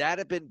would that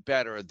have been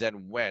better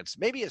than Wentz?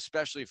 Maybe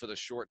especially for the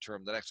short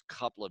term, the next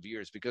couple of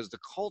years, because the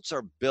Colts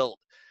are built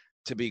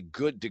to be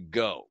good to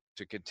go,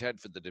 to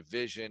contend for the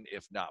division,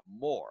 if not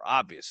more,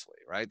 obviously,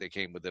 right? They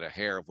came within a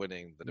hair of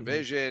winning the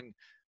division,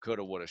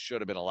 coulda, woulda,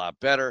 shoulda been a lot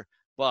better.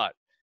 But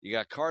you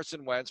got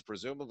Carson Wentz,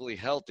 presumably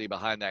healthy,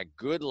 behind that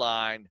good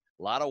line,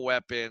 a lot of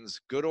weapons,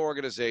 good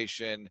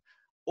organization.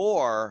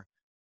 Or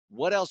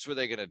what else were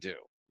they going to do?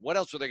 What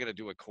else were they going to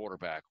do at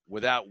quarterback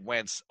without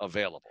Wentz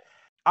available?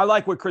 I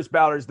like what Chris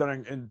Ballard's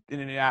done in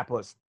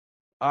Indianapolis.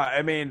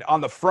 I mean,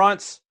 on the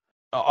fronts,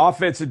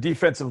 offensive,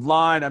 defensive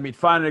line. I mean,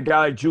 finding a guy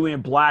like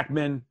Julian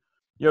Blackman,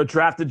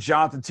 drafted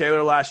Jonathan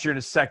Taylor last year in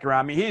the second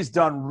round. I mean, he's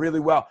done really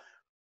well.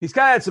 He's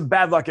kind of had some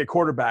bad luck at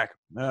quarterback.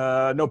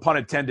 No pun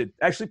intended.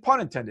 Actually,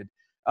 pun intended.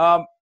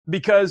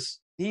 Because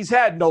he's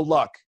had no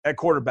luck at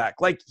quarterback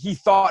like he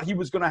thought he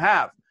was going to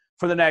have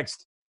for the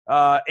next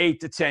 8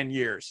 to 10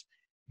 years.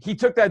 He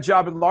took that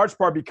job in large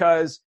part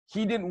because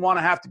he didn't want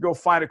to have to go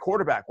find a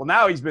quarterback. Well,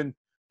 now he's been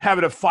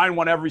having to find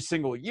one every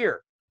single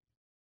year.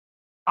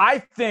 I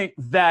think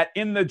that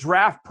in the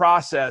draft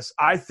process,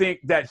 I think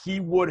that he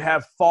would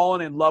have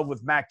fallen in love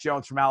with Mac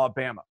Jones from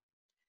Alabama.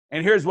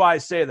 And here's why I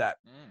say that.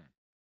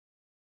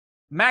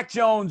 Mac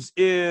Jones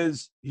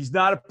he's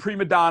not a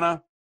prima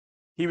donna.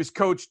 He was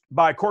coached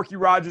by Corky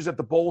Rogers at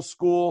the Bowl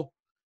School.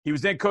 He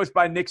was then coached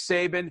by Nick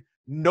Saban.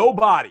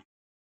 Nobody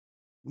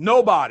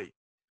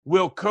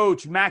will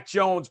coach Mac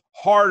Jones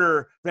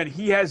harder than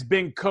he has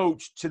been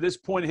coached to this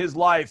point in his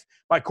life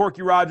by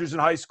Corky Rogers in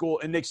high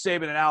school and Nick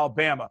Saban in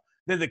Alabama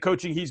than the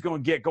coaching he's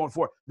going to get going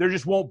forward. There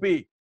just won't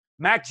be.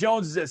 Mac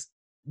Jones is as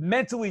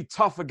mentally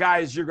tough a guy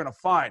as you're going to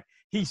find.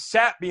 He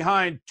sat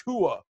behind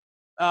Tua.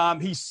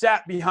 He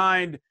sat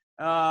behind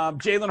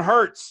Jalen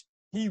Hurts.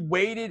 He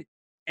waited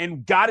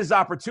and got his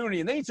opportunity,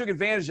 and then he took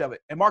advantage of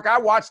it. And, Mark, I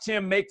watched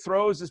him make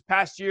throws this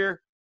past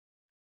year,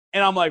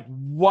 and I'm like,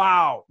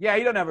 wow. Yeah,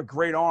 he doesn't have a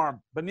great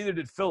arm, but neither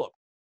did Phillip.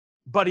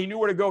 But he knew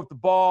where to go with the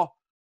ball.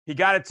 He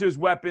got it to his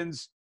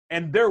weapons,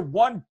 and they're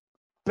one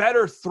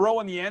better throw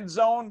in the end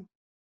zone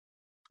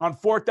on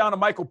fourth down to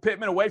Michael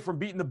Pittman away from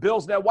beating the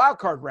Bills in that wild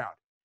card round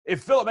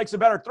if Phillip makes a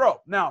better throw.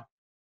 Now,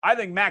 I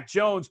think Mac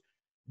Jones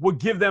would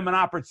give them an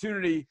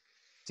opportunity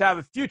to have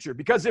a future.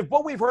 Because if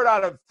what we've heard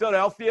out of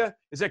Philadelphia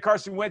is that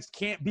Carson Wentz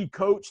can't be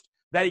coached,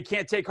 that he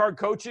can't take hard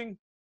coaching,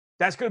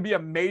 that's going to be a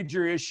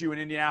major issue in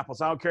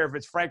Indianapolis. I don't care if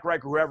it's Frank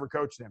Reich or whoever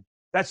coached him.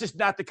 That's just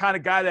not the kind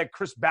of guy that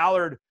Chris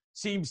Ballard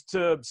seems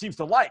to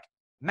like.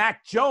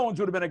 Mac Jones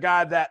would have been a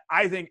guy that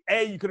I think,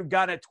 A, you could have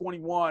gotten at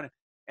 21,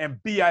 and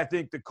B, I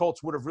think the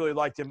Colts would have really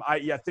liked him,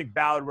 i.e., I think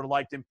Ballard would have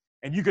liked him,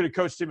 and you could have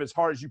coached him as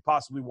hard as you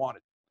possibly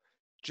wanted.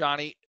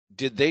 Johnny,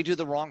 did they do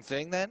the wrong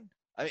thing then?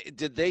 I mean,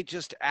 did they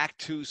just act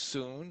too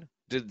soon?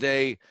 Did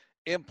they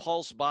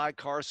impulse buy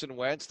Carson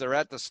Wentz? They're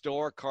at the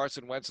store.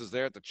 Carson Wentz is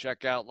there at the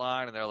checkout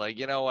line, and they're like,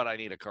 you know what? I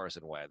need a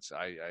Carson Wentz.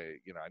 I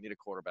need a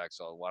quarterback,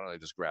 so why don't I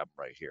just grab him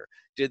right here?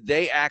 Did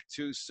they act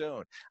too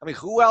soon? I mean,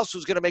 who else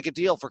was going to make a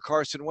deal for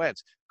Carson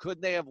Wentz?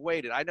 Couldn't they have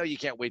waited? I know you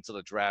can't wait till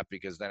the draft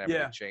because then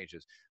everything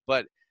changes.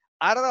 But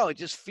I don't know. It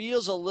just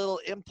feels a little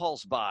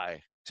impulse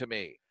buy to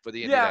me for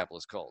the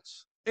Indianapolis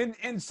Colts.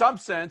 In some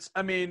sense,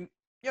 I mean,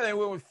 they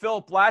went with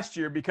Phillip last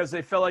year because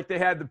they felt like they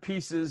had the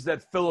pieces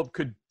that Phillip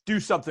could do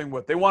something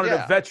with. They wanted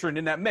a veteran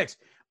in that mix.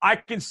 I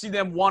can see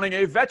them wanting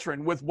a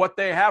veteran with what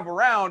they have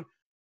around,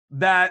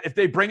 that if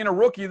they bring in a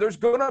rookie, there's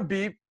going to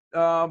be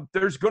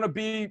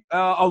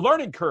a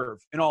learning curve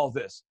in all of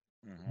this.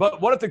 Mm-hmm.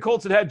 But what if the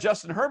Colts had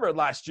Justin Herbert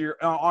last year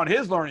on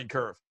his learning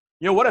curve?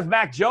 What if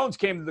Mac Jones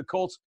came to the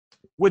Colts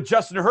with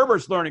Justin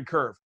Herbert's learning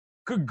curve?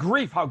 Good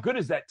grief, how good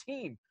is that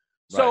team?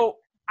 Right. So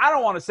I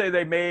don't want to say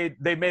they made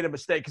a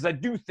mistake, because I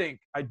do think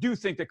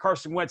that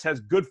Carson Wentz has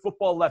good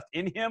football left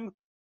in him,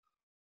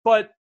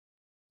 but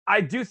I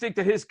do think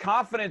that his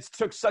confidence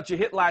took such a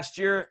hit last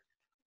year.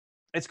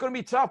 It's going to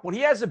be tough when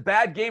he has a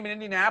bad game in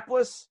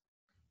Indianapolis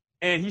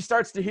and he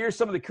starts to hear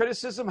some of the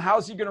criticism.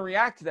 How's he going to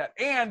react to that?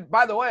 And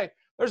by the way,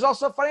 there's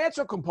also a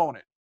financial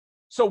component.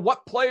 So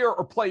what player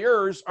or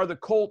players are the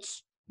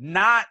Colts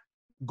not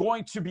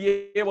going to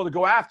be able to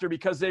go after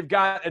because they've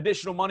got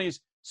additional monies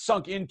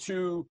sunk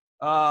into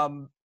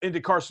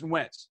Carson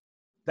Wentz?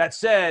 That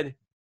said,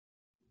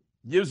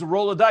 use a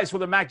roll of dice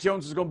whether Mac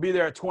Jones is going to be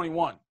there at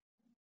 21.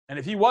 And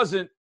if he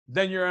wasn't,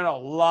 then you're in a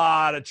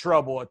lot of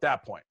trouble at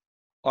that point.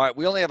 All right,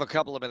 we only have a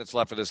couple of minutes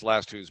left for this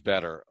last Who's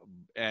Better,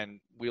 and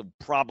we'll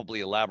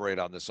probably elaborate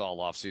on this all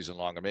off season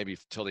long, or maybe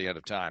till the end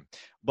of time.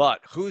 But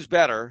who's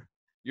better?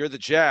 You're the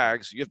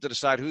Jags. You have to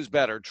decide who's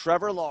better,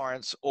 Trevor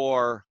Lawrence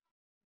or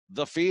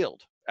the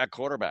field at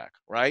quarterback,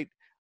 right?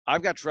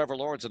 I've got Trevor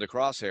Lawrence in the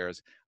crosshairs,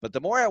 but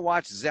the more I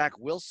watch Zach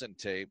Wilson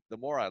tape, the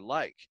more I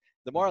like.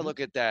 The more I look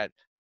at that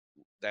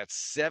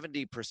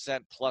 70%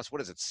 plus, what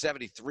is it,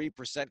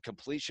 73%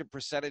 completion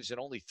percentage and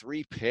only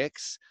 3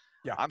 picks.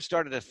 Yeah. I'm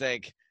starting to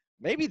think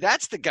maybe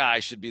that's the guy I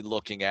should be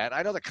looking at.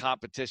 I know the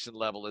competition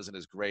level isn't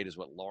as great as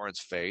what Lawrence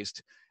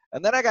faced.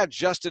 And then I got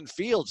Justin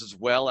Fields as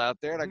well out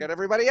there, and I got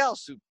everybody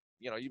else who,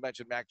 you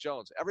mentioned Mac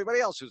Jones, everybody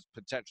else who's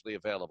potentially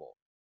available.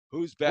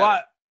 Who's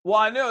better? Well,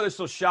 I know this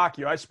will shock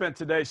you. I spent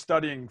today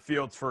studying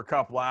Fields for a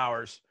couple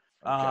hours.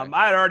 Okay.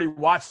 I had already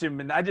watched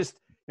him, and I just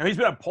 – he's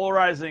been a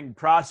polarizing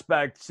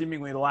prospect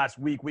seemingly the last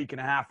week and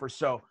a half or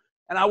so.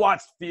 And I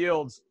watched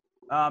Fields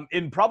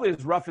in probably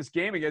his roughest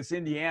game against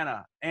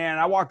Indiana. And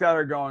I walked out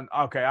there going,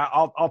 okay,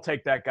 I'll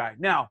take that guy.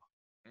 Now,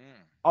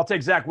 I'll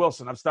take Zach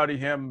Wilson. I've studied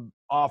him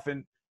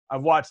often.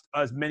 I've watched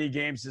as many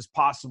games as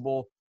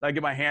possible that I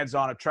get my hands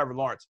on of Trevor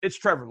Lawrence. It's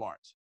Trevor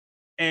Lawrence.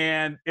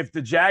 And if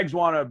the Jags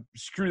want to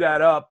screw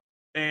that up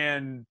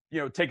and,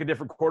 take a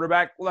different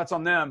quarterback, well, that's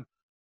on them.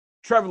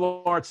 Trevor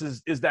Lawrence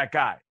is that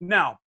guy.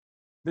 Now,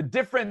 the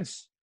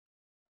difference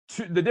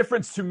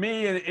to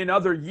me in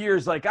other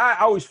years, like I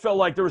always felt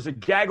like there was a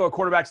gaggle of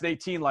quarterbacks at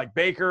 18, like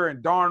Baker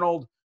and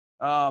Darnold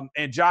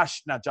and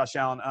Josh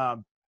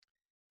Allen.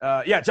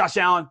 Josh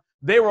Allen.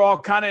 They were all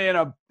kind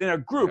of in a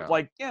group,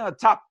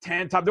 top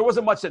 10, top. There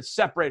wasn't much that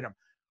separated them.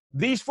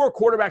 These 4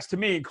 quarterbacks, to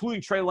me,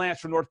 including Trey Lance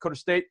from North Dakota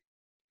State,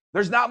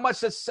 there's not much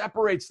that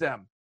separates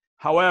them.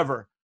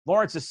 However,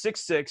 Lawrence is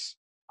 6'6",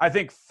 I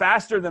think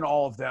faster than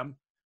all of them,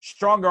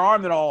 stronger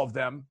arm than all of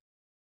them,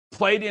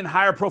 played in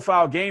higher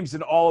profile games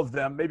than all of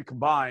them, maybe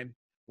combined,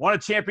 won a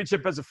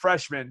championship as a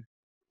freshman,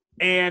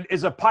 and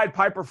is a Pied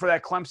Piper for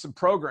that Clemson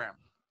program.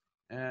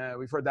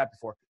 We've heard that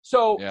before.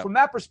 So from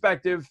that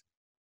perspective,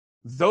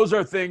 those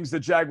are things the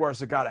Jaguars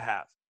have got to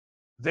have.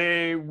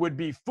 They would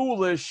be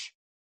foolish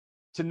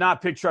to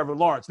not pick Trevor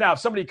Lawrence. Now, if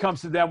somebody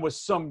comes to them with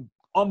some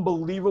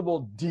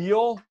unbelievable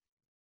deal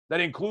that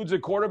includes a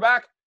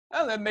quarterback,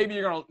 well, then maybe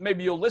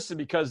you'll listen,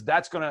 because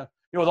that's gonna,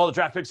 with all the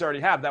draft picks I already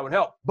have, that would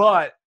help.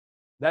 But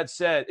that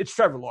said, it's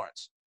Trevor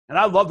Lawrence, and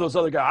I love those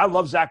other guys. I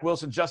love Zach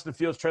Wilson, Justin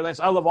Fields, Trey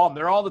Lance. I love all of them.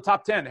 They're all in the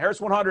top 10.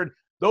 Harris 100.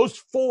 Those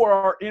 4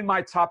 are in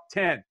my top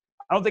 10.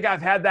 I don't think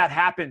I've had that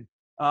happen.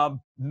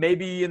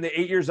 Maybe in the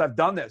 8 years I've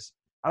done this,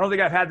 I don't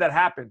think I've had that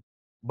happen.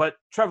 But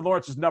Trevor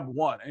Lawrence is number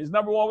 1, and he's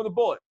number 1 with a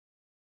bullet.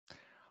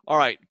 All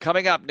right,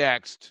 coming up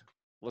next,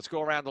 let's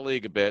go around the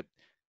league a bit.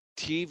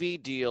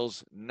 TV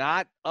deals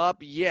not up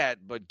yet,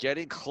 but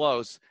getting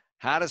close.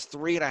 How does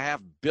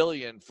 $3.5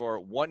 billion for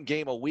 1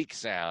 game a week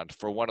sound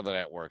for one of the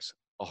networks?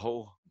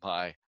 Oh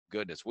my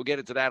goodness! We'll get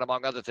into that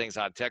among other things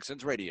on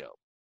Texans Radio.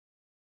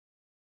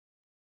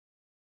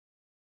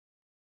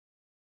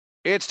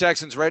 It's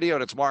Texans Radio,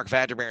 and it's Mark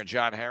Vandermeer and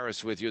John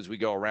Harris with you as we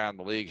go around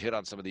the league, hit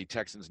on some of the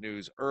Texans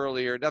news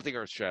earlier. Nothing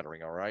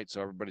earth-shattering, all right?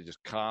 So everybody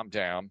just calm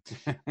down.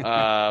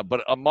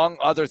 But among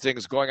other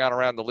things going on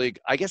around the league,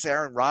 I guess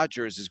Aaron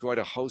Rodgers is going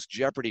to host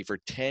Jeopardy for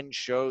 10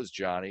 shows,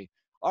 Johnny.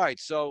 All right,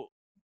 so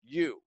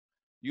you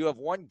have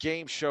 1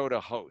 game show to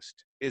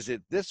host. Is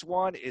it this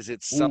one? Is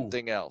it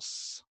something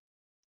else?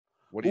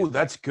 What do you think?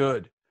 That's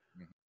good.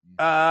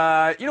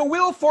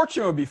 Wheel of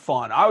Fortune would be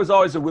fun. I was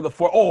always a Wheel of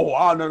Fortune.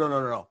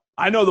 No.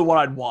 I know the one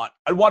I'd want.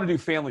 I'd want to do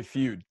Family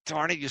Feud.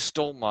 Darn it, you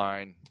stole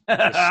mine.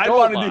 I'd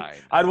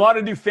want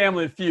to do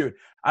Family Feud.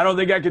 I don't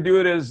think I could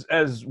do it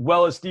as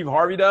well as Steve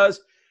Harvey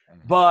does.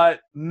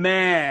 But,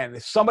 man,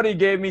 if somebody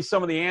gave me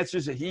some of the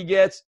answers that he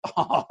gets,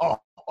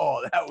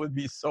 that would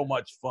be so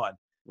much fun.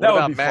 What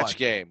about Match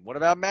Game? What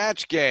about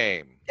Match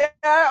Game?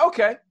 Yeah,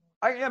 okay.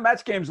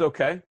 Match Game's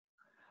okay.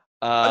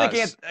 I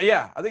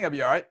think I'd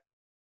be all right.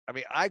 I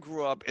mean, I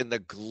grew up in the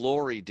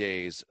glory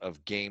days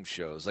of game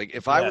shows. Like,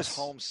 if I was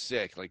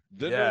homesick, like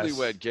The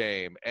Newlywed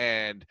Game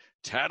and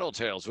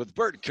Tattletales with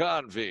Bert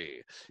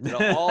Convey,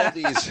 all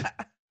these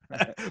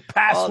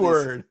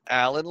Password.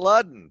 Alan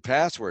Ludden,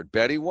 Password,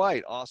 Betty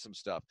White, awesome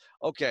stuff.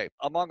 Okay,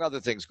 among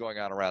other things going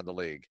on around the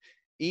league,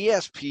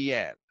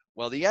 ESPN.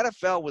 Well, the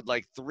NFL would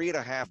like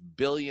 $3.5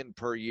 billion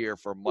per year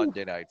for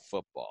Monday Night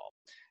Football.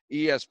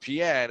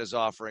 ESPN is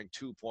offering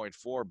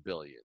 $2.4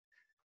 billion.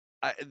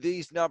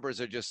 These numbers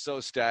are just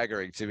so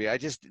staggering to me.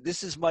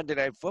 This is Monday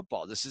Night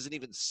Football. This isn't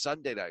even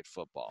Sunday Night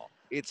Football.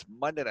 It's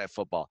Monday Night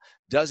Football.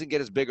 Doesn't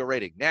get as big a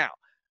rating. Now,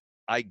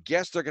 I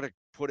guess they're going to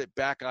put it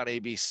back on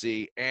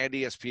ABC and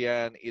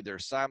ESPN, either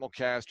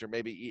simulcast or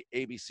maybe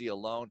ABC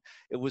alone.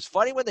 It was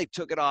funny when they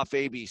took it off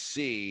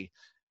ABC.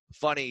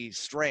 Funny,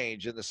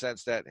 strange in the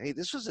sense that, hey,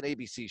 this was an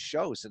ABC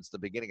show since the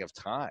beginning of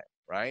time,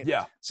 right?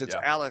 Yeah. Since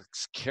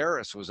Alex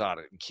Karras was on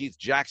it and Keith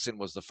Jackson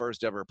was the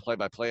first ever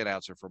play-by-play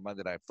announcer for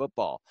Monday Night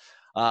Football.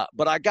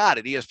 But I got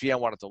it. ESPN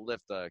wanted to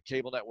lift the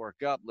cable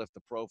network up, lift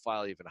the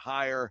profile even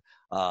higher.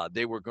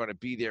 They were going to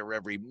be there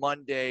every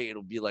Monday.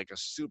 It'll be like a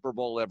Super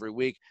Bowl every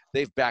week.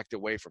 They've backed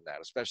away from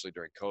that, especially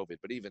during COVID,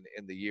 but even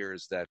in the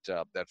years that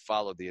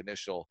followed the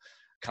initial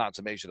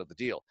consummation of the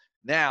deal.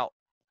 Now,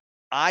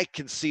 I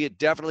can see it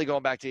definitely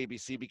going back to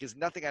ABC because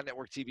nothing on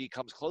network TV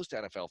comes close to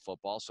NFL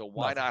football. So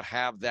why not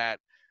have that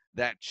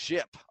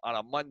chip on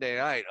a Monday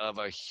night of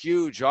a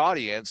huge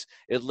audience?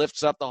 It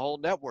lifts up the whole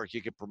network.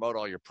 You can promote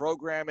all your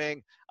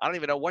programming. I don't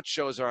even know what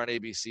shows are on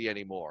ABC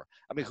anymore.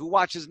 I mean, who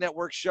watches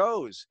network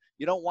shows?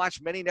 You don't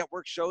watch many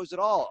network shows at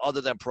all other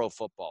than pro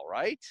football,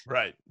 right?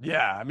 Right.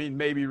 Yeah. I mean,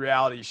 maybe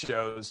reality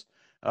shows.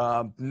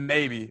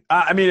 Maybe.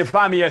 I mean, if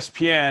I'm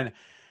ESPN,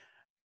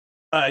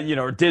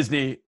 or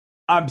Disney,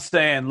 I'm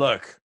saying,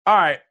 look, all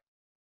right,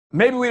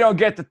 maybe we don't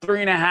get the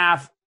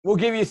 3.5. We'll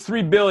give you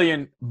 $3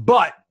 billion,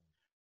 but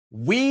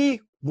we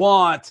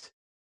want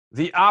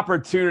the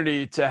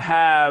opportunity to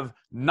have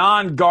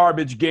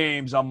non-garbage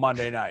games on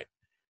Monday night.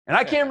 And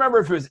I can't remember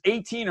if it was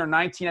 18 or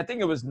 19. I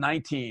think it was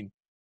 19.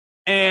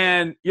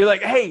 And you're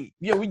like, hey,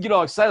 we get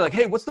all excited. Like,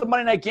 hey, what's the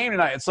Monday night game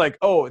tonight? It's like,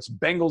 oh, it's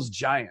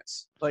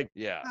Bengals-Giants. Like,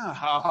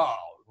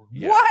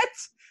 what?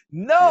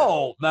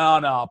 No,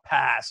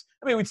 pass.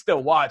 I mean, we'd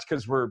still watch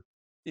because we're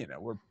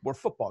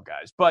football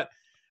guys. But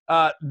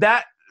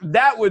that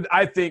would,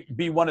 I think,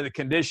 be one of the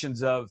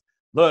conditions of,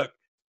 look,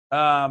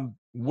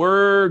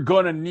 we're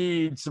going to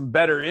need some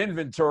better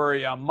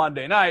inventory on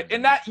Monday night.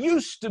 And that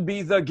used to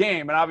be the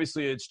game. And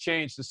obviously it's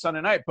changed to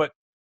Sunday night. But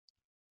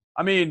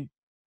I mean,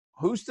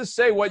 who's to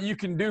say what you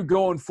can do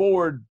going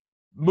forward,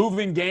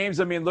 moving games?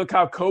 I mean, look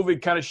how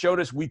COVID kind of showed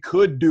us we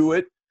could do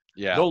it.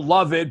 Yeah. They'll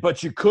love it,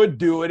 but you could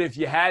do it if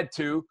you had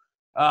to.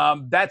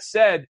 That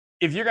said,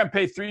 if you're going to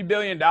pay $3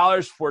 billion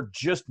for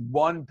just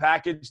one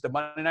package, the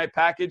Monday night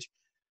package,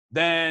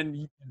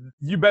 then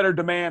you better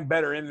demand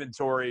better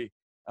inventory.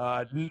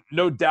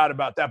 No doubt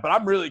about that. But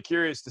I'm really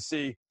curious to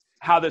see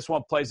how this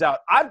one plays out.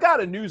 I've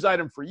got a news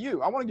item for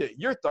you. I want to get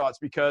your thoughts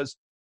because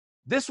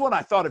this one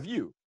I thought of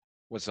you.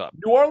 What's up?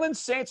 New Orleans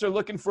Saints are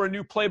looking for a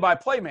new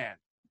play-by-play man.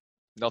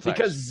 No thanks.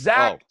 Because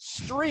Zach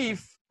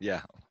Strief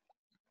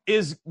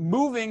is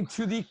moving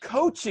to the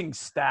coaching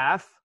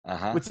staff,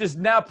 which is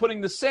now putting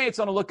the Saints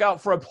on the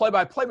lookout for a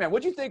play-by-play man.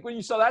 What did you think when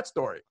you saw that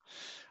story?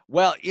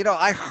 Well,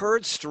 I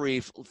heard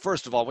Strief,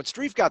 first of all, when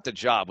Strief got the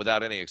job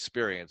without any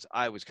experience,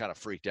 I was kind of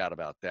freaked out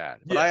about that.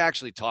 But I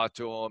actually talked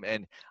to him,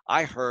 and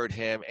I heard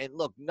him. And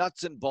look,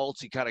 nuts and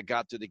bolts, he kind of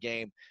got through the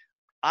game.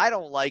 I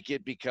don't like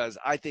it because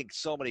I think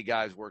so many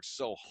guys work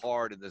so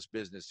hard in this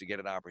business to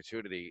get an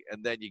opportunity,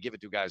 and then you give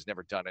it to guys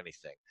never done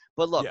anything.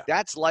 But look,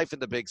 that's life in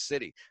the big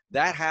city.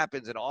 That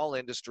happens in all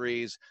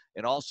industries,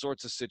 in all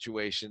sorts of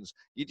situations.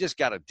 You just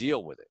got to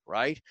deal with it,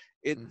 right?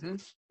 It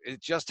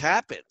just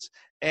happens,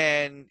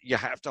 and you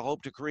have to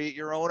hope to create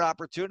your own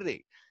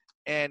opportunity.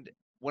 And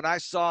when I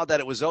saw that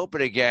it was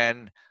open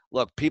again,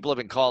 look, people have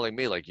been calling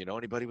me like,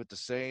 anybody with the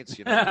Saints?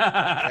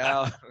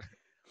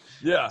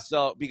 Yeah.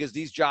 So because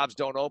these jobs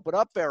don't open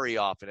up very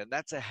often, and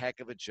that's a heck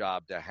of a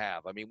job to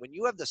have. I mean, when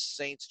you have the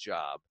Saints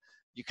job,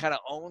 you kind of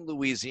own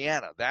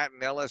Louisiana, that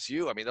and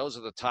LSU. I mean, those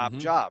are the top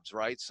jobs,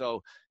 right?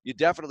 So you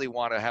definitely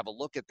want to have a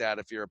look at that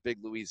if you're a big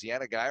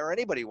Louisiana guy or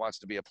anybody who wants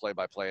to be a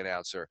play-by-play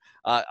announcer.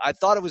 I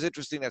thought it was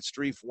interesting that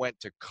Strief went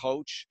to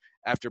coach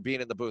after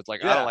being in the booth.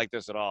 Like, I don't like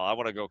this at all. I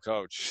want to go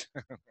coach.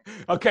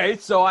 Okay,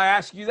 so I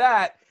ask you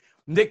that.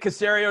 Nick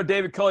Caserio,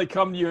 David Culley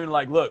come to you and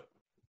like, look,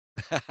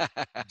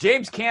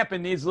 James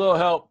Campen needs a little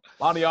help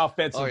on the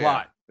offensive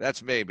line.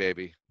 That's me,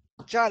 baby.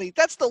 Johnny,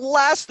 that's the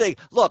last thing.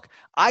 Look,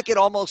 I could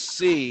almost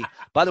see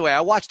 – by the way,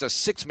 I watched a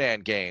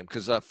six-man game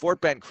because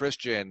Fort Bend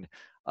Christian,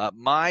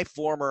 my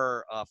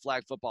former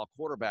flag football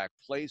quarterback,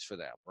 plays for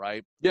them,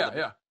 right?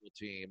 Yeah.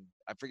 Team.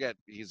 I forget.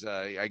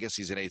 I guess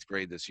he's in 8th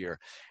grade this year.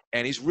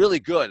 And he's really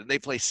good. And they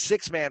play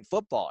six-man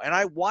football. And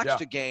I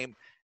watched a game,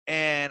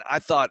 and I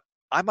thought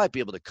I might be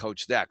able to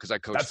coach that because I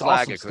coach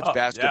flag, I coach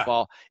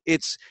basketball. Yeah.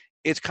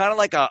 It's kind of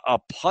like a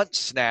punt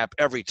snap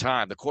every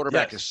time. The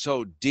quarterback is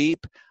so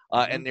deep,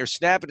 and they're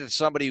snapping to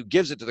somebody who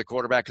gives it to the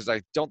quarterback because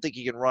I don't think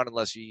he can run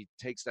unless he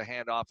takes the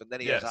hand off, and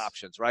then he has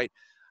options, right?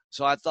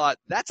 So I thought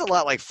that's a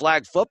lot like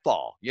flag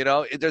football.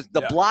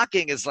 The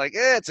blocking is like,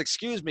 it's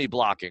excuse me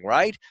blocking,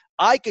 right?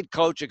 I could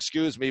coach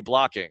excuse me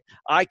blocking.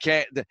 I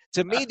can't.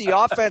 To me, the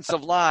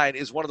offensive line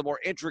is one of the more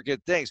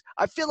intricate things.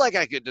 I feel like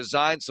I could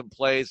design some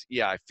plays.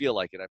 Yeah, I feel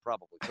like it. I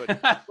probably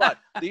couldn't. But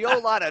the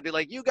O-line, I'd be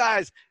like, you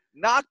guys –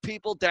 knock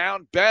people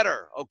down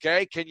better,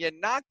 okay? Can you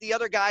knock the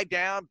other guy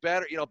down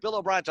better? Bill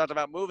O'Brien talked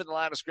about moving the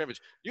line of scrimmage.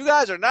 You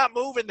guys are not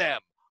moving them.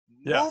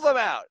 Move them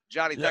out.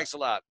 Johnny, thanks a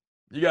lot.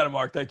 You got it,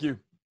 Mark. Thank you.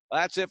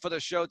 That's it for the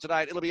show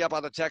tonight. It'll be up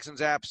on the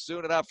Texans app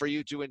soon enough for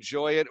you to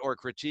enjoy it or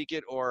critique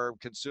it or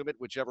consume it,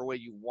 whichever way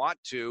you want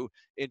to,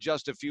 in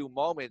just a few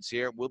moments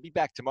here. We'll be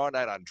back tomorrow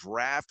night on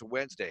Draft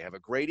Wednesday. Have a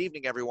great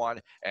evening, everyone,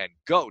 and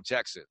go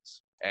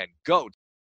Texans. And go